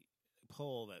a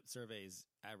poll that surveys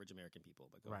average American people.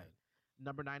 But go right. ahead.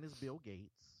 Number 9 is Bill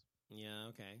Gates. Yeah,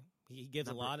 okay. He gives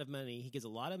a lot of money. He gives a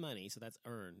lot of money, so that's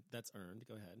earned. That's earned.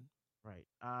 Go ahead. Right.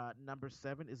 Number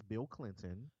 7 is Bill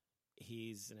Clinton.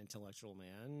 He's an intellectual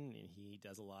man, and he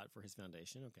does a lot for his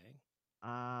foundation. Okay.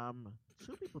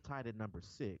 Two people tied at number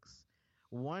 6.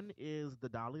 One is the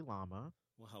Dalai Lama,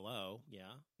 Well, hello.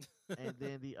 Yeah. and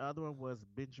then the other one was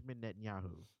Benjamin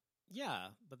Netanyahu. Yeah,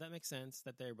 but that makes sense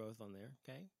that they're both on there.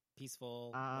 Okay.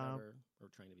 Peaceful, whatever, or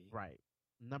trying to be. Right.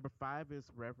 Number 5 is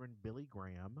Reverend Billy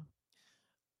Graham.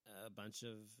 A bunch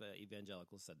of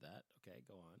evangelicals said that. Okay,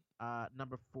 go on.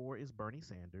 Number 4 is Bernie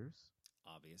Sanders.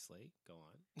 Obviously, go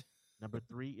on. Number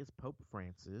 3 is Pope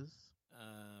Francis.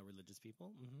 Religious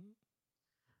people. Mm-hmm.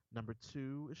 Number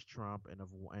 2 is Trump, and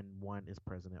 1 is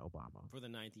President Obama. For the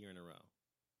 9th year in a row.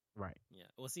 Right. Yeah.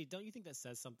 Well, see, don't you think that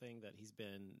says something that he's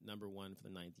been number 1 for the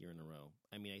 9th year in a row?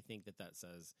 I mean, I think that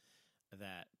says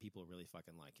that people really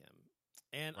fucking like him.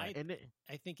 And right.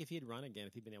 I think if he'd run again,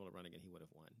 if he'd been able to run again, he would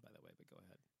have won, by the way, but go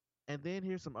ahead. And then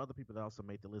here's some other people that also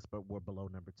made the list, but were below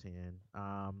number 10.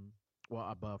 Well,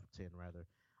 above 10, rather.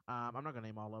 I'm not going to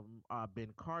name all of them.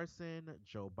 Ben Carson,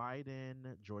 Joe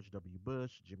Biden, George W.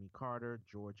 Bush, Jimmy Carter,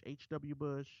 George H.W.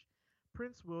 Bush,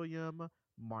 Prince William,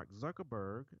 Mark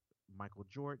Zuckerberg, Michael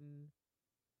Jordan,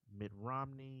 Mitt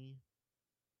Romney,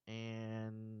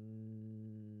 and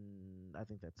I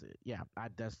think that's it. Yeah,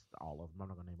 that's all of them. I'm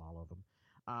not going to name all of them.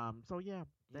 So, yeah,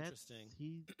 Interesting.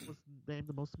 He was named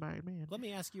the most admired man. Let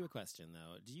me ask you a question,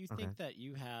 though. Do you think that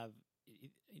you have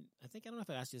I don't know if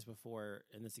I've asked you this before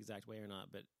in this exact way or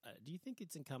not, but do you think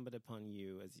it's incumbent upon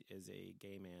you as a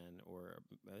gay man or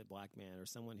a black man or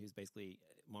someone who's basically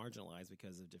marginalized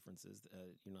because of differences?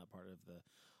 You're not part of the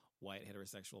white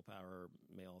heterosexual power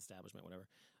male establishment, whatever.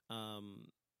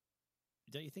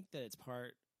 Don't you think that it's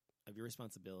part of your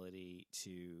responsibility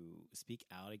to speak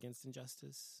out against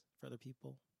injustice for other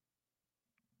people?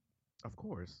 Of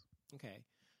course. Okay.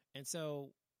 And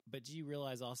so, but do you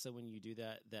realize also when you do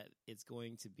that it's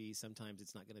going to be, sometimes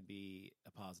it's not going to be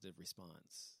a positive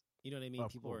response? You know what I mean?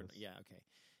 Of People course. are, yeah, okay.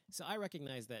 So I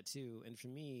recognize that too. And for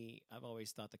me, I've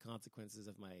always thought the consequences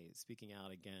of my speaking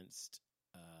out against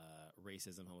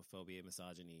racism, homophobia,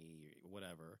 misogyny,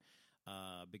 whatever,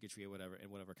 bigotry or whatever,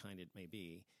 and whatever kind it may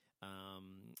be,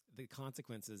 the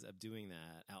consequences of doing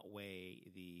that outweigh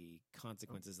the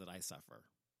consequences that I suffer.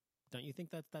 Don't you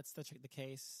think that that's the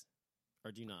case?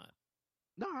 Or do you not?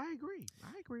 No, I agree.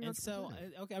 100%. And so,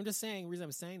 okay, I'm just saying, the reason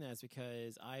I'm saying that is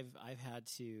because I've had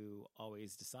to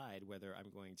always decide whether I'm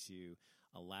going to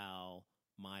allow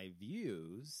my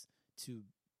views to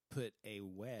put a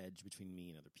wedge between me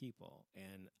and other people.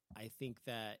 And I think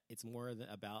that it's more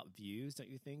about views, don't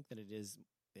you think, than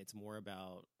it's more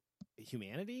about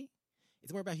humanity?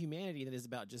 It's more about humanity than it is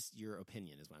about just your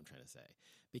opinion, is what I'm trying to say.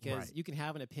 Because you can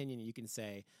have an opinion and you can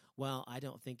say, well, I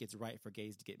don't think it's right for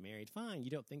gays to get married. Fine, you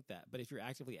don't think that. But if you're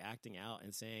actively acting out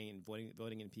and saying and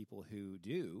voting in people who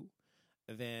do,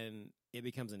 then it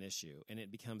becomes an issue and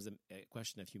it becomes a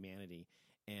question of humanity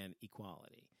and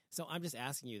equality. So I'm just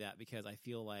asking you that because I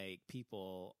feel like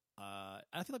people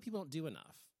don't do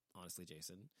enough, honestly,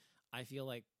 Jason. I feel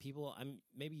like people,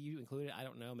 maybe you included, I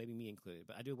don't know, maybe me included,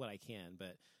 but I do what I can.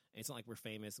 But it's not like we're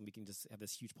famous and we can just have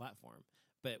this huge platform.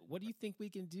 But what do you think we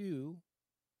can do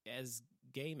as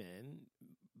gay men,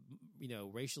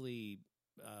 racially,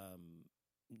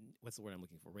 what's the word I'm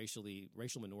looking for?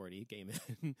 Racial minority gay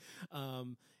men,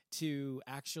 to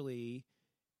actually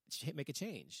make a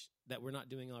change that we're not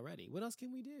doing already? What else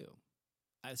can we do?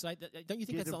 Don't you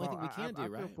think that's the only thing we can do,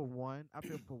 right? I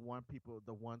feel for one, people,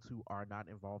 the ones who are not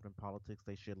involved in politics,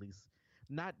 they should at least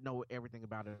not know everything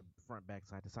about it front, back,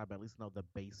 side to side, but at least know the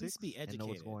basics. Just be educated. And know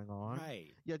what's going on.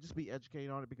 Right. Yeah, just be educated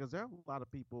on it, because there are a lot of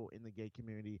people in the gay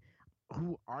community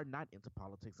who are not into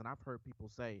politics, and I've heard people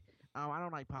say, "Oh, I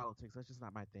don't like politics. That's just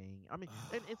not my thing." I mean,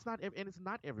 and it's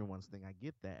not everyone's thing. I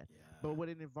get that, Yeah. but when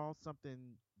it involves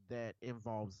something that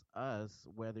involves us,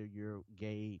 whether you're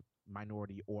gay,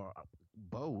 minority, or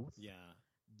both, Yeah.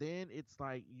 then it's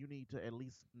like you need to at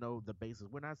least know the basics.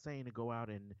 We're not saying to go out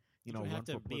and You don't run have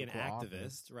to for be an political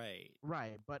office. activist, right?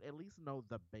 Right, but at least know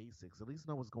the basics. At least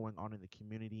know what's going on in the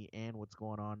community and what's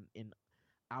going on in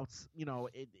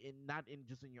not in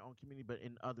just in your own community, but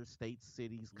in other states,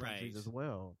 cities, countries Right. as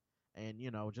well. And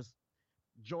just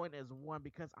join as one,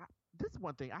 because this is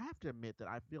one thing I have to admit that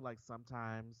I feel like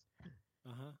sometimes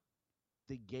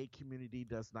the gay community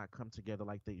does not come together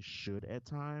like they should at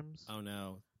times. Oh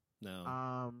no.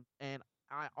 No. And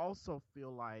I also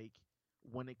feel like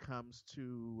when it comes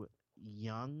to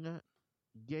young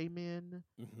gay men,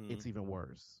 Mm-hmm. it's even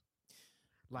worse.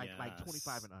 Like 25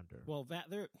 Yes. and under. Well,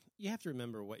 you have to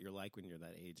remember what you're like when you're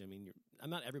that age. I mean, I'm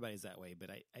not everybody's that way, but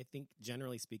I think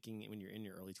generally speaking, when you're in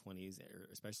your early 20s, or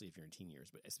especially if you're in teen years,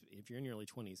 but if you're in your early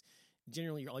 20s,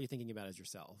 generally all you're thinking about is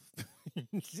yourself.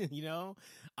 You know,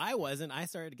 I wasn't. I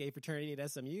started a gay fraternity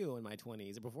at SMU in my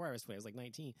 20s, or before I was 20. I was like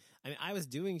 19. I mean, I was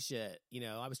doing shit. You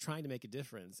know, I was trying to make a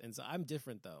difference, and so I'm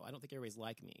different though. I don't think everybody's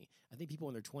like me. I think people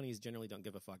in their 20s generally don't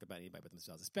give a fuck about anybody but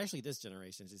themselves. Especially this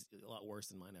generation is just a lot worse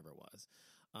than mine ever was.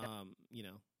 You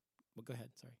know, well, go ahead.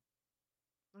 Sorry.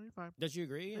 No, you're fine. Don't you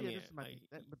agree? No, I yeah, mean, that's my thing.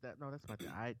 That's my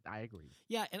thing. I agree.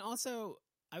 yeah, and also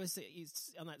I would say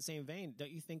on that same vein,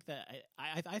 don't you think that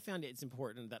I found it's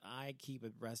important that I keep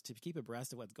abreast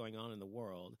of what's going on in the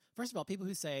world? First of all, people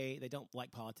who say they don't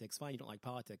like politics, fine, you don't like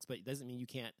politics, but it doesn't mean you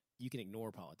can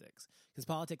ignore politics, because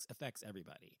politics affects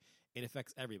everybody. It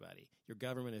affects everybody. Your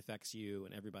government affects you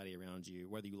and everybody around you,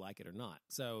 whether you like it or not.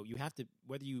 So you have to,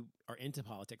 whether you are into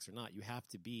politics or not, you have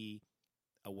to be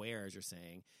aware, as you're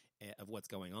saying, of what's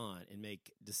going on and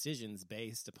make decisions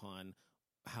based upon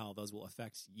how those will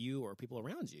affect you or people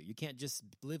around you. You can't just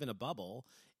live in a bubble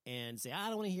and say, I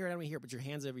don't want to hear it, put your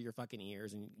hands over your fucking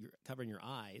ears and you're covering your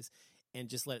eyes and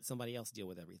just let somebody else deal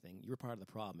with everything. You're part of the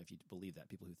problem if you believe that,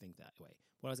 people who think that way.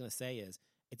 What I was going to say is,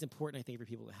 it's important, I think, for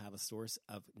people to have a source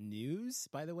of news,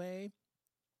 by the way.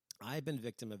 I've been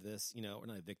victim of this, you know, or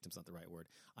not a victim's not the right word.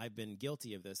 I've been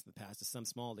guilty of this in the past to some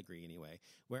small degree anyway,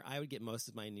 where I would get most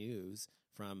of my news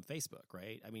from Facebook,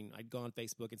 right? I mean, I'd go on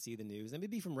Facebook and see the news, and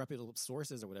maybe from reputable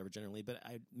sources or whatever generally, but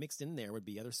I mixed in there would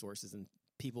be other sources and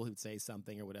people who'd say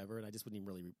something or whatever, and I just wouldn't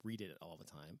even really read it all the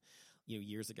time. You know,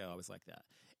 years ago I was like that.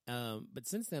 But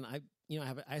since then, I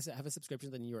have a subscription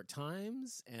to the New York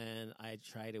Times, and I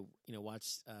try to, you know,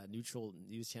 watch neutral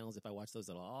news channels if I watch those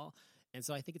at all. And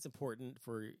so I think it's important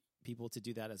for people to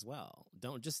do that as well.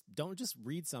 Don't just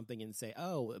read something and say,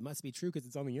 oh, it must be true because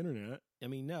it's on the internet. I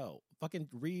mean, no, fucking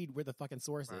read where the fucking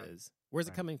source is. Where's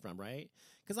it coming from, right?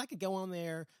 Because I could go on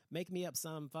there, make me up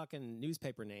some fucking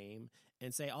newspaper name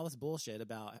and say all this bullshit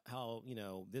about how, you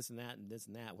know, this and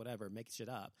that, whatever, make shit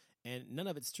up. And none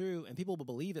of it's true, and people will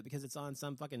believe it because it's on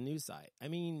some fucking news site. I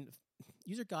mean,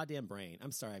 use your goddamn brain.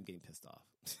 I'm sorry, I'm getting pissed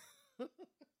off.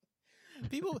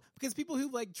 People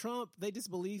who like Trump, they just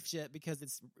believe shit because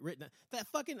it's written. That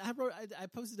fucking I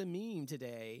posted a meme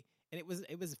today, and it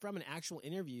was from an actual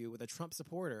interview with a Trump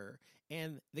supporter,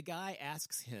 and the guy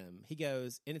asks him, he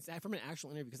goes, and it's from an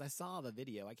actual interview because I saw the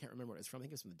video. I can't remember what it was from. I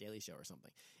think it was from the Daily Show or something.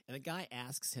 And the guy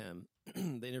asks him,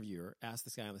 the interviewer asked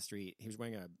this guy on the street. He was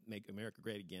wearing a "Make America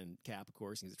Great Again" cap, of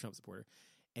course. He's a Trump supporter,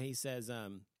 and he says,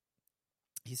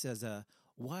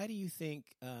 why do you think?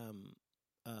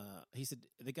 He said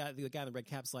the guy in the red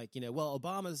cap's like, you know, well,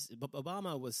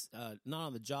 Obama was not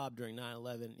on the job during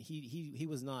 9/11. He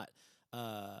was not.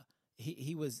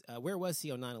 He was where was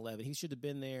he on 9/11? He should have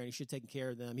been there and he should have taken care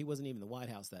of them. He wasn't even in the White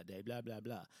House that day. Blah blah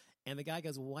blah. And the guy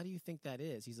goes, well, why do you think that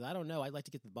is? He says, I don't know. I'd like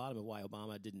to get to the bottom of why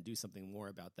Obama didn't do something more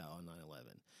about that on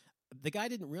 9/11. The guy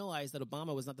didn't realize that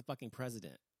Obama was not the fucking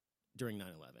president during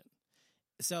 9/11.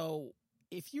 So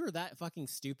if you're that fucking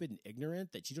stupid and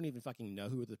ignorant that you don't even fucking know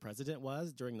who the president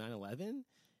was during 9/11,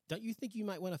 don't you think you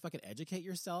might want to fucking educate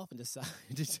yourself and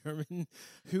determine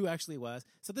who actually was?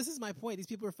 So this is my point. These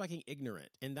people are fucking ignorant,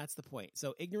 and that's the point.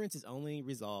 So ignorance is only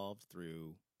resolved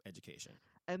through education.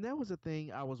 And that was a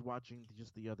thing I was watching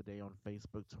just the other day on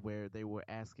Facebook, to where they were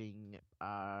asking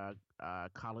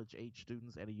college-age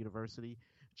students at a university,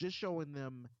 just showing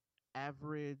them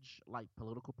average, like,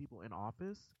 political people in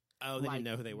office. Oh, they didn't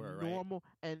know who they were, right? Normal,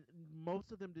 and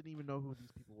most of them didn't even know who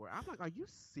these people were. I'm like, are you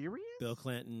serious? Bill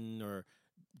Clinton or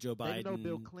Joe Biden. They didn't know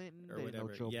Bill Clinton. Or They whatever.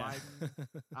 didn't know Joe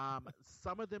Biden.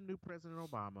 Some of them knew President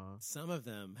Obama. Some of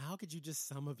them. How could you just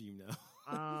some of you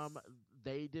know?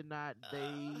 They did not.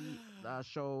 They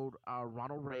showed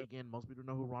Ronald Reagan. Most people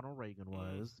know who Ronald Reagan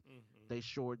was. Mm-hmm. They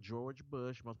showed George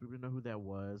Bush. Most people know who that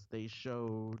was. They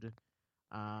showed.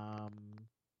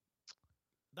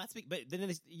 That's big, but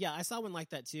then I saw one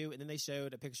like that too, and then they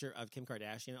showed a picture of Kim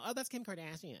Kardashian. Oh, that's Kim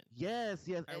Kardashian. Yes,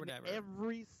 or and whatever.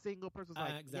 Every single person's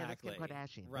like, exactly. yeah, that's Kim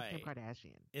Kardashian. Right. That's Kim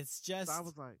Kardashian. It's just, So I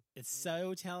was like, it's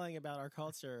so telling about our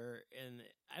culture, and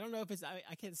I don't know if it's.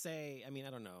 I can't say. I mean,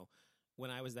 I don't know.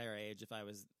 When I was their age, I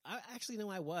actually know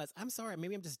I was. I'm sorry,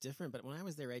 maybe I'm just different, but when I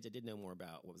was their age, I did know more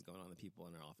about what was going on with people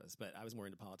in our office. But I was more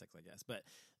into politics, I guess. But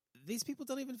these people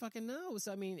don't even fucking know.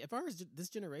 So I mean, if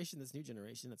this new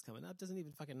generation that's coming up, doesn't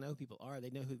even fucking know who people are. They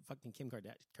know who fucking Kim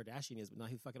Kardashian is, but not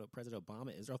who fucking President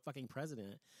Obama is, or a fucking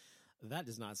president. That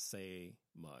does not say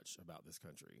much about this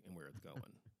country and where it's going.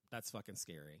 That's fucking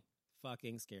scary.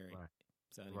 Fucking scary. Right.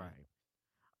 So anyway. Right.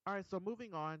 All right, so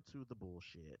moving on to the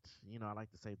bullshit. You know, I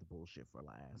like to save the bullshit for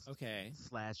last. Okay. /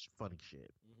 funny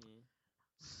shit. Mm-hmm.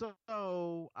 So,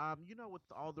 you know, with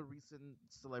all the recent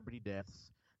celebrity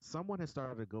deaths, someone has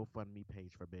started a GoFundMe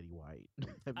page for Betty White.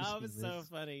 Have you Oh, seen it's so this?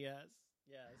 funny. Yes.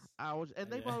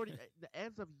 They've Yeah. already,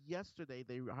 as of yesterday,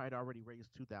 they had already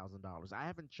raised $2,000. I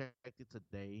haven't checked it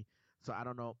today, so I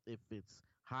don't know if it's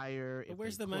higher. But if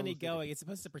where's they the money closed it, if going? It's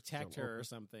supposed to protect still her or open.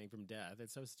 something from death.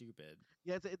 It's so stupid.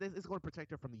 Yeah, it's going to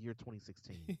protect her from the year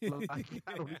 2016. Like,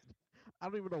 I don't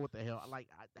even know what the hell. Like,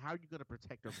 how are you going to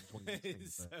protect her from 2016?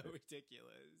 It's so But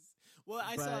ridiculous.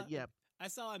 Well, yeah, I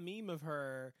saw a meme of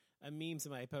her. A meme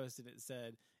somebody posted. It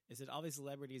said all these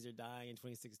celebrities are dying in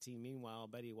 2016. Meanwhile,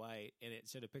 Betty White, and it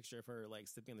showed a picture of her like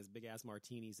sipping on this big ass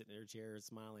martini, sitting in her chair,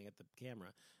 smiling at the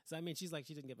camera. So I mean, she's like,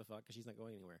 she didn't give a fuck because she's not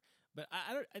going anywhere. But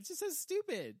I don't. It's just so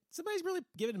stupid. Somebody's really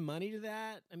giving money to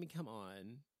that. I mean, come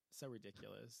on, so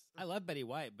ridiculous. I love Betty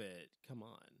White, but come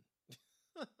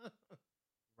on.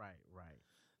 right.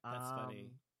 That's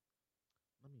funny.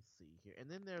 Let me see here.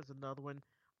 And then there's another one.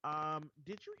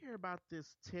 Did you hear about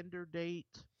this Tinder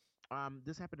date?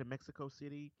 This happened in Mexico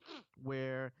City,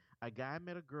 where a guy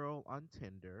met a girl on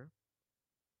Tinder,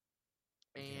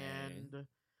 and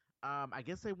I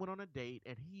guess they went on a date,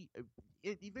 and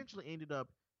it eventually ended up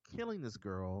killing this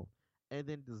girl and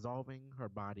then dissolving her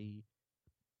body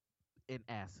in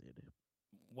acid.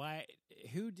 Why?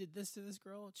 Who did this to this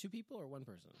girl? 2 people or 1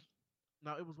 person?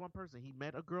 No, it was one person. He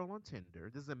met a girl on Tinder.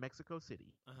 This is in Mexico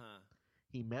City.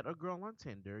 He met a girl on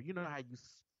Tinder. You know how you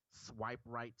swipe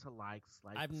right to like.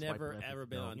 I've never ever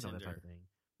been on Tinder, Tinder,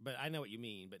 but I know what you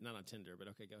mean. But not on Tinder. But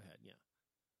okay, go ahead. Yeah.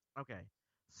 Okay,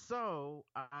 so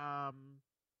and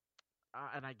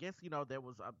I guess there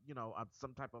was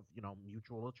some type of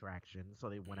mutual attraction. So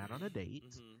they went out on a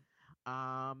date.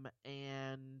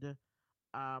 And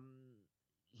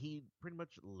he pretty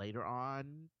much later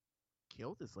on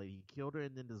killed this lady. He killed her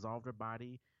and then dissolved her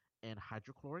body in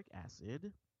hydrochloric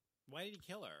acid. Why did he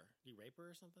kill her? Did he rape her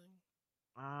or something?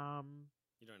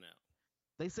 You don't know.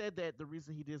 They said that the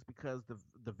reason he did is because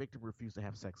the victim refused to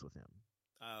have sex with him.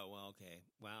 Oh, well, okay.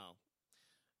 Wow.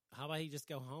 How about he just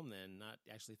go home then, not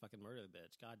actually fucking murder the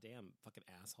bitch? Goddamn fucking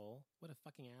asshole. What a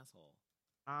fucking asshole.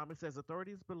 It says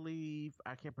authorities believe,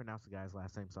 I can't pronounce the guy's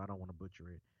last name, so I don't want to butcher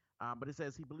it. But it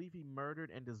says he believed he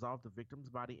murdered and dissolved the victim's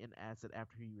body in acid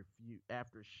after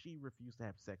she refused to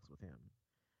have sex with him.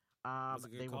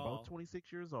 They were both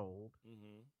 26 years old.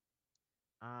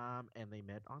 And they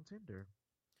met on Tinder.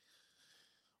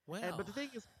 Well, but the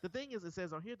thing is, it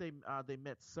says on here they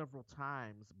met several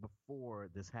times before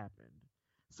this happened.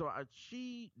 So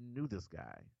she knew this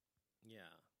guy.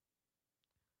 Yeah.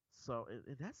 So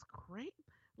that's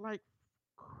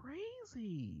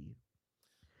crazy.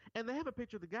 And they have a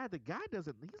picture of the guy. The guy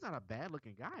he's not a bad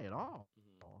looking guy at all.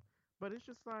 But it's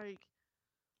just like,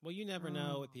 well, you never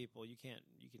know with people. You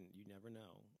never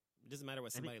know. It doesn't matter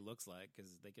what somebody looks like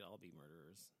because they could all be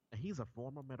murderers. He's a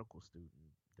former medical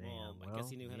student. Damn, well, I guess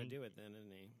he knew how to do it then,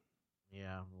 didn't he?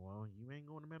 Yeah, well, you ain't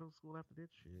going to medical school after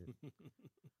that shit.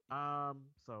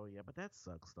 So yeah, but that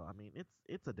sucks though. I mean,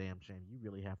 it's a damn shame. You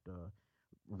really have to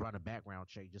run a background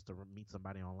check just to meet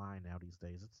somebody online now these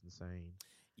days. It's insane.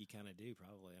 You kind of do,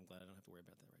 probably. I'm glad I don't have to worry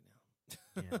about that right now.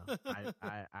 Yeah,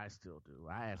 I still do.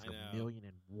 I ask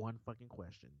 1,000,001 fucking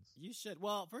questions. You should.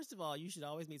 Well, first of all, you should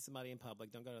always meet somebody in public.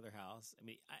 Don't go to their house. I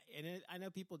mean, I know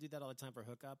people do that all the time for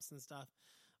hookups and stuff,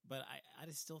 but I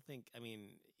just still think, I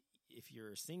mean, if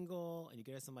you're single and you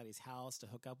go to somebody's house to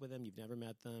hook up with them, you've never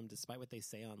met them, despite what they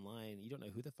say online, you don't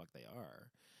know who the fuck they are.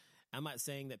 I'm not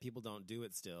saying that people don't do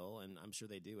it still, and I'm sure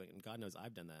they do it, and God knows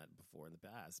I've done that before in the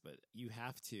past, but you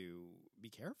have to be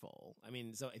careful. I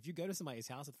mean, so if you go to somebody's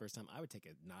house the first time, I would take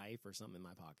a knife or something in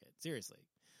my pocket. Seriously.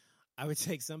 I would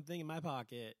take something in my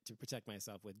pocket to protect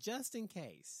myself with, just in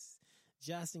case.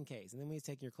 Just in case. And then when he's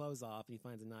taking your clothes off and he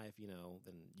finds a knife, then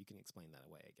you can explain that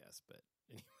away, I guess. But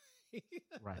anyway.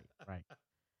 Right.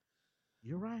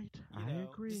 You're right. I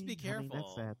agree. Just be careful. I mean,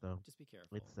 that's sad, though. Just be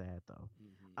careful. It's sad, though.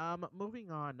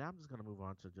 Moving on. Now I'm just going to move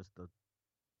on to just the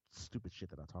stupid shit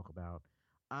that I talk about.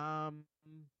 I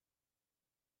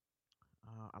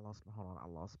lost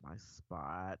my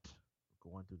spot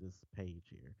going through this page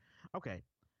here. Okay.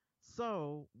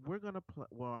 So we're going to play.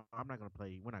 Well, we're not going to play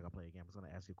a game. I'm just going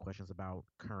to ask you questions about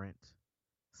current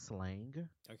slang.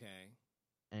 Okay.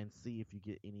 And see if you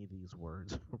get any of these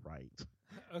words right.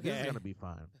 Okay. This is gonna be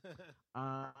fun.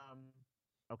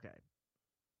 Okay.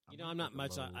 I'm not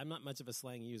much of a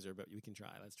slang user, but we can try.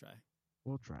 Let's try.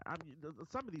 We'll try. I mean,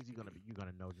 some of these you're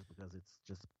gonna know just because it's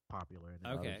just popular.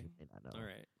 And okay. You may not know. All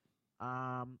right.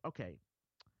 Okay.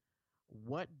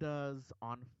 What does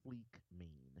on fleek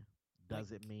mean?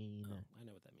 Does Like- it mean Oh, I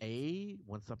know what that means. A,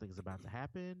 when something is about to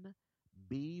happen,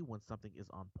 B, when something is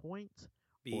on point,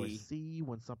 or B. C,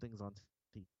 when something is on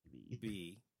TV?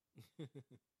 B.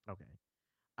 Okay.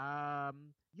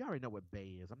 You already know what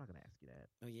Bay is. I'm not gonna ask you that.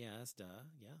 Oh yeah, that's duh.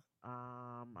 Yeah.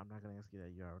 I'm not gonna ask you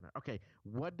that. You already know. Okay.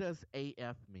 What does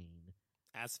AF mean?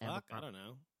 As And the fuck. I pro- don't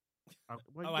know.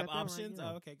 Well, Oh, you I have got that right, options.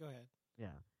 yeah. Oh, okay. Go ahead. Yeah.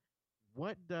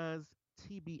 What does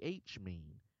TBH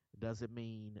mean? Does it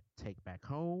mean take back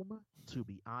home? To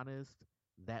be honest,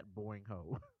 that boring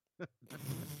hoe.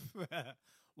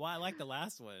 Well, I like the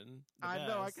last one. the I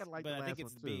know, I best, kinda like but the I think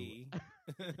last it's one, too. B.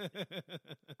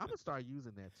 I'm gonna start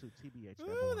using that too. TBH.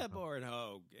 Ooh, that hoe. boring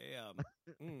hoe. Damn.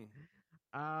 Mm.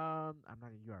 I'm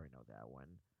not. You already know that one.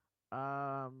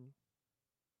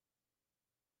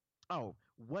 Oh,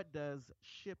 what does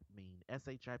ship mean?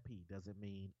 SHIP. Does it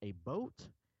mean a boat,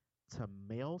 to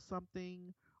mail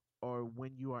something, or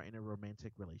when you are in a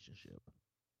romantic relationship?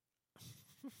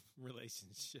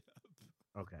 Relationship.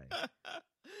 Okay.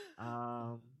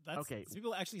 That's, okay. so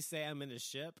people actually say I'm in a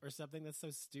ship or something. That's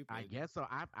so stupid. I guess so.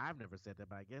 I've never said that,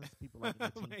 but I guess people like in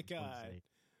the Oh my teens would God. say.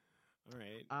 All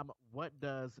right. What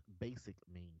does basic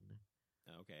mean?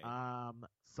 Okay.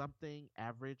 Something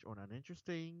average or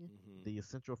uninteresting, Mhm. the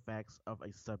essential facts of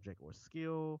a subject or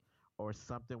skill, or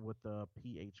something with a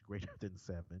pH greater than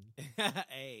 7.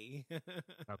 A.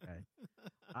 Okay.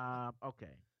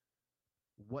 Okay.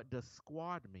 What does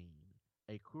squad mean?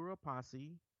 A crew or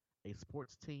posse, a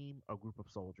sports team, a group of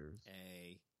soldiers.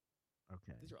 A.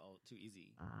 Okay. These are all too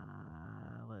easy.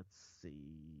 Let's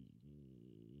see.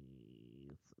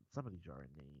 Some of these you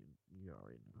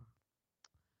already know.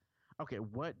 Okay,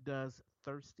 what does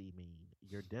thirsty mean?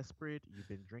 You're desperate, you've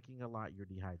been drinking a lot, you're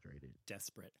dehydrated.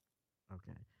 Desperate.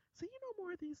 Okay. So you know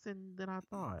more of these than I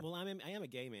thought. Well, I am a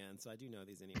gay man, so I do know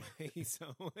these anyway.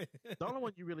 So The only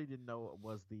one you really didn't know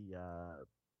was the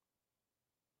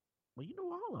well, you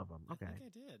know all of them. Okay. I think I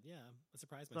did. Yeah, I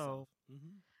surprised So- myself.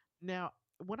 Hmm. Now,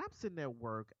 when I'm sitting at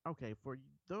work, okay, for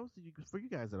you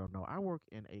guys that don't know, I work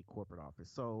in a corporate office.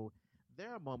 So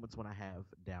there are moments when I have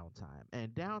downtime,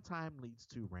 and downtime leads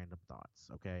to random thoughts,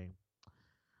 okay?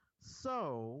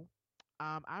 So,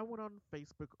 I went on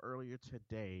Facebook earlier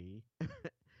today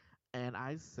and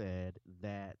I said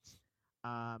that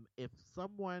if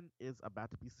someone is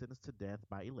about to be sentenced to death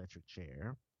by electric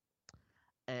chair,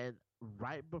 and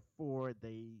right before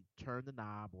they turn the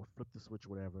knob or flip the switch,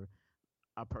 whatever,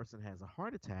 a person has a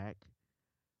heart attack,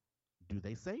 do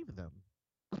they save them?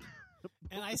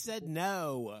 And I said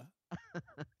no.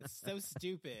 It's so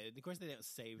stupid. Of course, they don't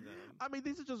save them. I mean,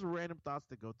 these are just random thoughts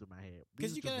that go through my head.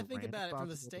 Because These you are got to just think random about it from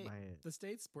thoughts that go through my head. the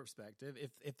state's perspective.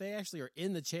 If they actually are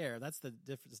in the chair, that's the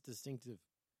distinctive.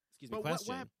 Excuse me. But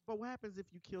Question. what happens if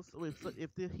you kill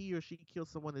if he or she kills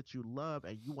someone that you love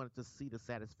and you wanted to see the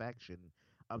satisfaction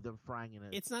of them frying in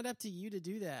a? It's not up to you to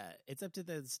do that. It's up to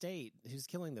the state who's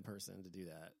killing the person to do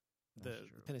that. That's The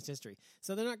true. penitentiary.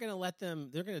 So they're not going to let them.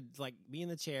 They're going to like be in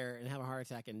the chair and have a heart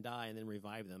attack and die and then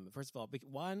revive them. First of all,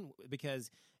 because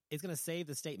it's going to save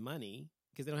the state money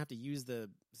because they don't have to use the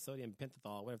sodium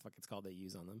pentothal, whatever the fuck it's called, they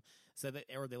use on them. So that,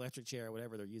 or the electric chair or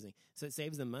whatever they're using. So it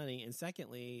saves them money. And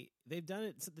secondly, they've done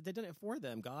it. They've done it for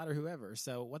them, God or whoever.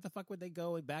 So what the fuck would they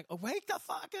go back? Oh, wake the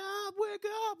fuck up! Wake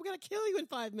up! We're gonna kill you in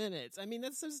 5 minutes. I mean,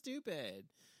 that's so stupid.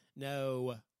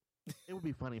 No. It would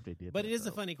be funny if they did. But that, it is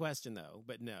a though. funny question, though.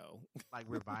 But no. Like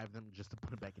revive them just to put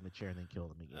them back in the chair and then kill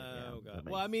them again. Oh, Yeah, God.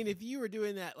 that Well, I makes mean, if you were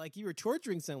doing that, like you were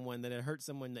torturing someone that had hurt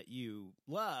someone that you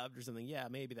loved or something, yeah,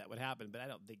 maybe that would happen. But I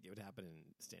don't think it would happen in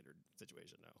a standard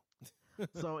situation, no.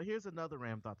 sense. So here's another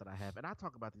random thought that I have, and I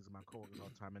talk about these with my coworkers all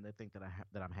the time, and they think that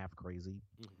that I'm half crazy.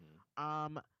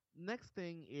 Mm-hmm. Next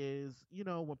thing is, you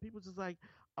know, when people just like,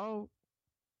 oh,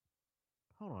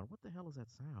 hold on, what the hell is that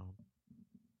sound?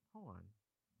 Hold on.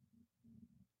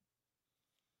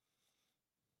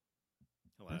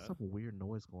 Hello? There's some weird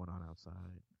noise going on outside.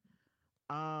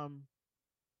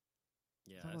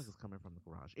 Yes. Sounds like it's coming from the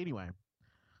garage. Anyway,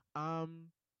 Did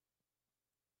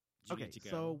you okay. get to go?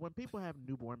 So when people have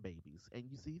newborn babies, and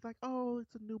you see like, oh,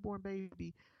 it's a newborn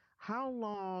baby, how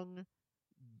long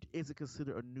is it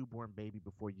considered a newborn baby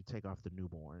before you take off the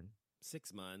newborn?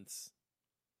 6 months.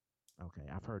 Okay,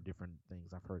 I've heard different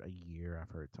things. I've heard a year.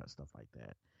 I've heard stuff like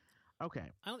that.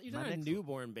 Okay, You're My not a next-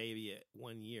 newborn baby at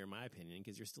 1 year, in my opinion,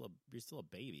 because you're still a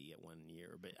baby at 1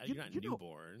 year, but you're not you know-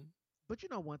 newborn. but you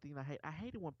know one thing I hate. I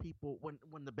hate it when people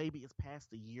when the baby is past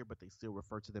a year, but they still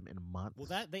refer to them in months.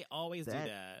 Well, they always do That-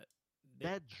 that.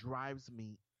 that drives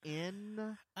me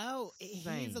Oh, he's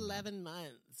insane. 11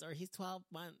 months, or he's 12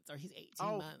 months, or he's 18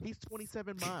 Oh, months. he's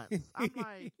 27 months. I'm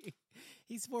like,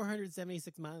 he's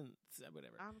 476 months,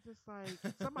 whatever. I'm just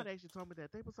like, somebody actually told me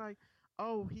that. They was like,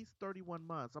 oh, he's 31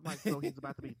 months. I'm like, so he's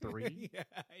about to be 3? Yeah,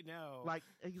 I know. Like,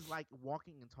 he's like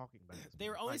walking and talking about it. They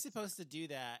were only supposed to do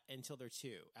that until they're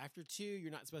 2. After 2,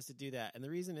 you're not supposed to do that. And the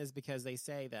reason is because they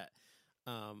say that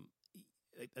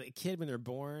a kid, when they're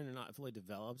born, are not fully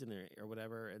developed and or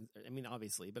whatever. And I mean,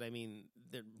 obviously, but I mean,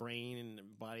 their brain and their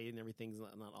body and everything's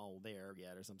not all there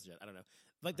yet, or some shit. I don't know.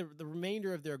 Like the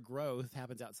remainder of their growth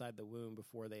happens outside the womb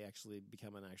before they actually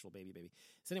become an actual baby.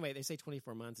 So anyway, they say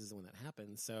 24 months is when that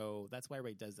happens. So that's why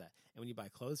everybody does that. And when you buy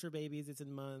clothes for babies, it's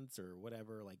in months or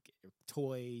whatever, like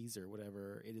toys or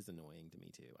whatever. It is annoying to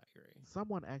me too. I agree.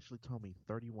 Someone actually told me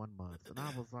 31 months, and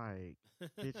I was like,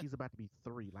 bitch, he's about to be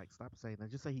 3. Like, stop saying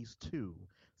that. Just say he's 2.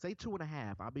 Say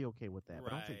 2.5. I'll be okay with that. But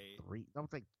don't say 3.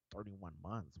 Don't say 31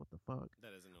 months. What the fuck?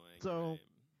 That is annoying. So, right?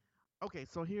 okay,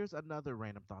 so here's another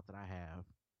random thought that I have.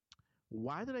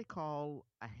 Why do they call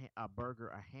a burger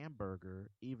a hamburger,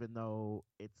 even though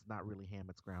it's not really ham,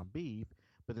 it's ground beef,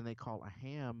 but then they call a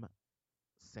ham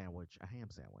sandwich a ham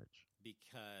sandwich?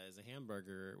 Because a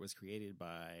hamburger was created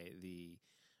by the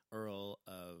Earl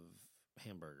of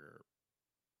Hamburger,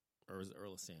 or was it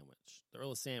Earl of Sandwich? The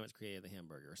Earl of Sandwich created the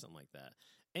hamburger or something like that.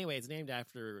 Anyway, it's named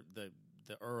after the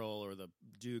Earl or the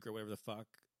Duke or whatever the fuck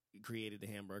created the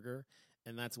hamburger,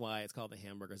 and that's why it's called the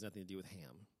hamburger. It has nothing to do with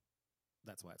ham.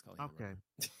 That's why it's called hamburger.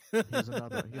 Okay. Here's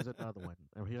another one.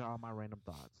 Here are all my random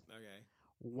thoughts. Okay.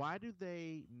 Why do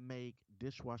they make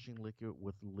dishwashing liquid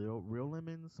with real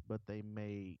lemons, but they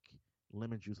make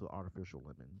lemon juice with artificial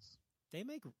lemons? They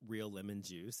make real lemon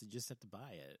juice. You just have to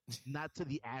buy it. Not to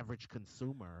the average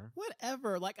consumer.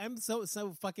 Whatever. Like, I'm so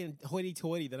fucking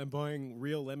hoity-toity that I'm buying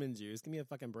real lemon juice. Give me a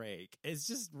fucking break. It's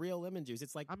just real lemon juice.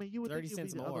 It's like, I mean, you would 30 think it would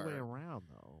cents be the more. other way around,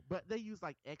 though. But they use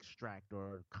like extract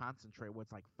or concentrate, where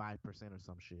it's like 5% or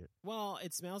some shit. Well,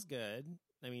 it smells good.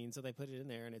 I mean, so they put it in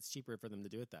there, and it's cheaper for them to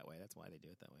do it that way. That's why they do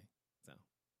it that way. So.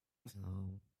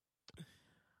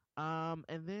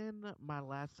 And then my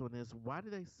last one is, why do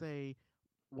they say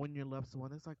when you love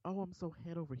someone, it's like, oh, I'm so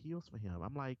head over heels for him?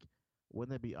 I'm like,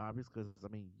 wouldn't that be obvious? Because I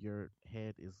mean, your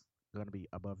head is going to be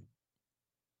above,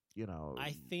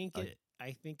 I think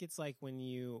it's like when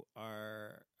you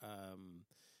are,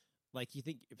 like you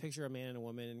picture a man and a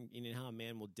woman, and you know how a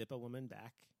man will dip a woman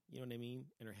back. You know what I mean?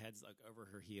 And her head's like over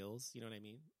her heels. You know what I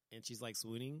mean? And she's like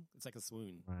swooning. It's like a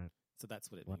swoon. Right. So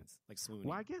that's what it means, like swooning.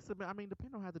 Well, I guess, I mean,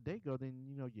 depending on how the day go, then,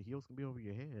 your heels can be over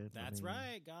your head. That's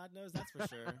right. God knows that's for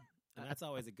sure. And that's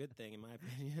always a good thing, in my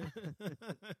opinion.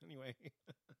 Anyway.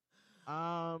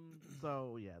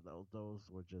 So, yeah, those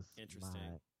were just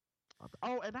interesting.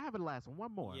 Oh, and I have a last one.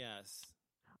 One more. Yes.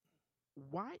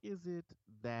 Why is it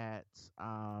that,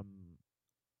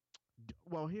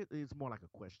 well, here is more like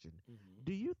a question. Mm-hmm.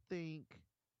 Do you think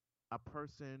a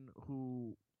person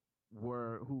who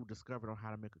discovered on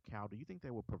how to milk a cow, do you think they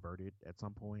were perverted at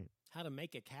some point? How to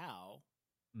make a cow?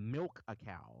 Milk a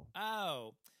cow.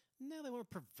 Oh, no, they weren't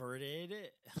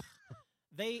perverted.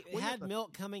 They had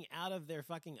milk coming out of their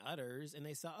fucking udders, and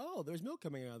they saw, oh, there's milk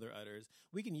coming out of their udders.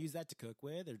 We can use that to cook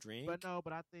with or drink. But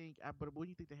I think, but would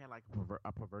you think they had like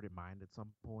a perverted mind at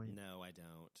some point? No, I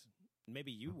don't.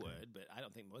 Maybe you would, but I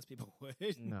don't think most people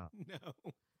would. No.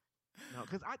 No,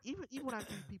 because even when I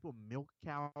see people milk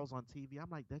cows on TV, I'm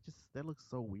like, that looks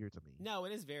so weird to me. No,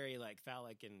 it is very like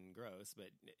phallic and gross, but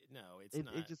no, it's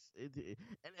not.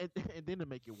 And then to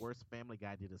make it worse, Family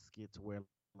Guy did a skit to where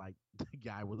like the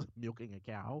guy was milking a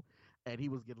cow, and he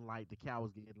was getting like the cow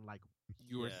was getting like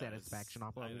pure satisfaction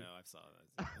off of it. I know, I saw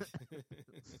that.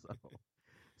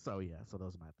 So yeah, so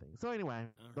those are my things. So anyway,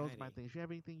 those are my things. You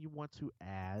have anything you want to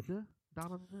add,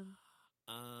 Donovan?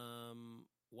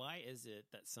 Why is it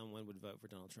that someone would vote for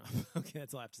Donald Trump? Okay,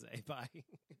 that's all I have to say. Bye.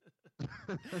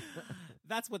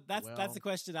 That's the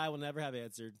question I will never have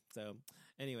answered. So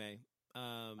anyway,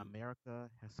 America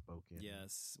has spoken.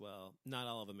 Yes, well, not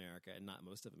all of America and not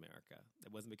most of America.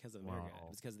 It wasn't because of America. It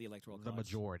was because of the Electoral College. The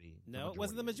majority. No, it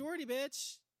wasn't the majority,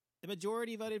 bitch. The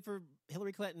majority voted for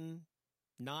Hillary Clinton,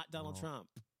 not Donald Trump.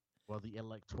 Well, the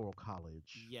Electoral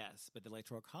College. Yes, but the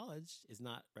Electoral College is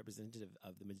not representative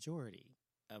of the majority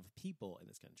of people in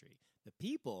this country. The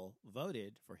people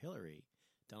voted for Hillary.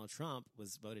 Donald Trump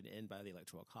was voted in by the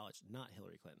Electoral College, not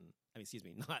Hillary Clinton.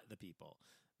 Not the people.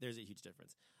 There's a huge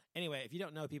difference. Anyway, if you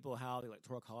don't know, people, how the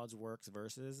Electoral College works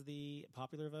versus the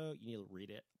popular vote, you need to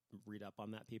read up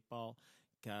on that, people,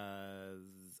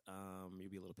 because you'll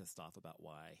be a little pissed off about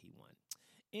why he won.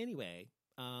 Anyway,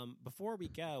 before we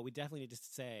go, we definitely need to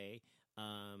say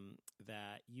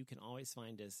that you can always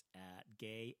find us at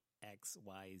Gayxyz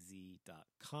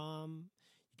gayxyz.com.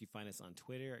 You can find us on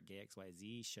Twitter at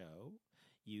Gayxyz Show.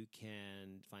 You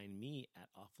can find me at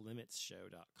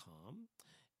offlimitsshow.com.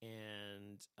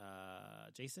 And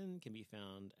Jason can be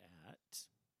found at...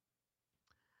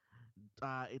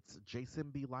 It's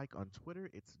Jason B Like on Twitter.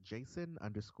 It's Jason_B_BE_like.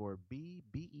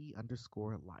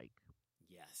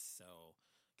 Yes, so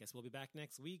guess we'll be back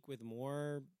next week with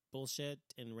more bullshit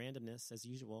and randomness as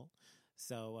usual.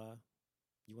 So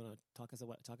you want to talk us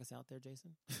out there,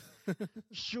 Jason?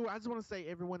 Sure. I just want to say,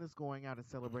 everyone is going out and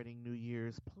celebrating New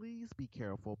Year's. Please be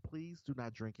careful. Please do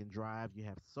not drink and drive. You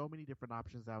have so many different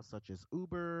options out, such as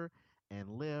Uber and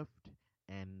Lyft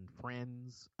and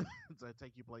friends to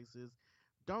take you places.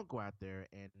 Don't go out there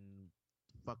and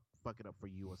fuck it up for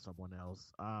you or someone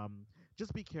else.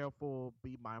 Just be careful.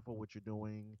 Be mindful what you're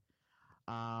doing.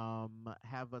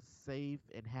 Have a safe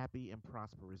and happy and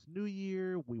prosperous New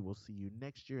Year. We will see you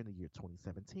next year in the year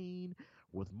 2017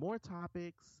 with more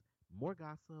topics, more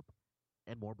gossip,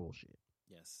 and more bullshit.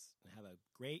 Yes. Have a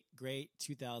great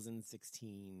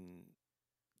 2016.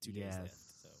 2 days left.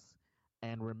 So.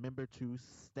 And remember to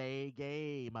stay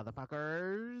gay,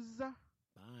 motherfuckers.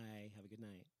 Bye. Have a good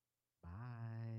night. Bye.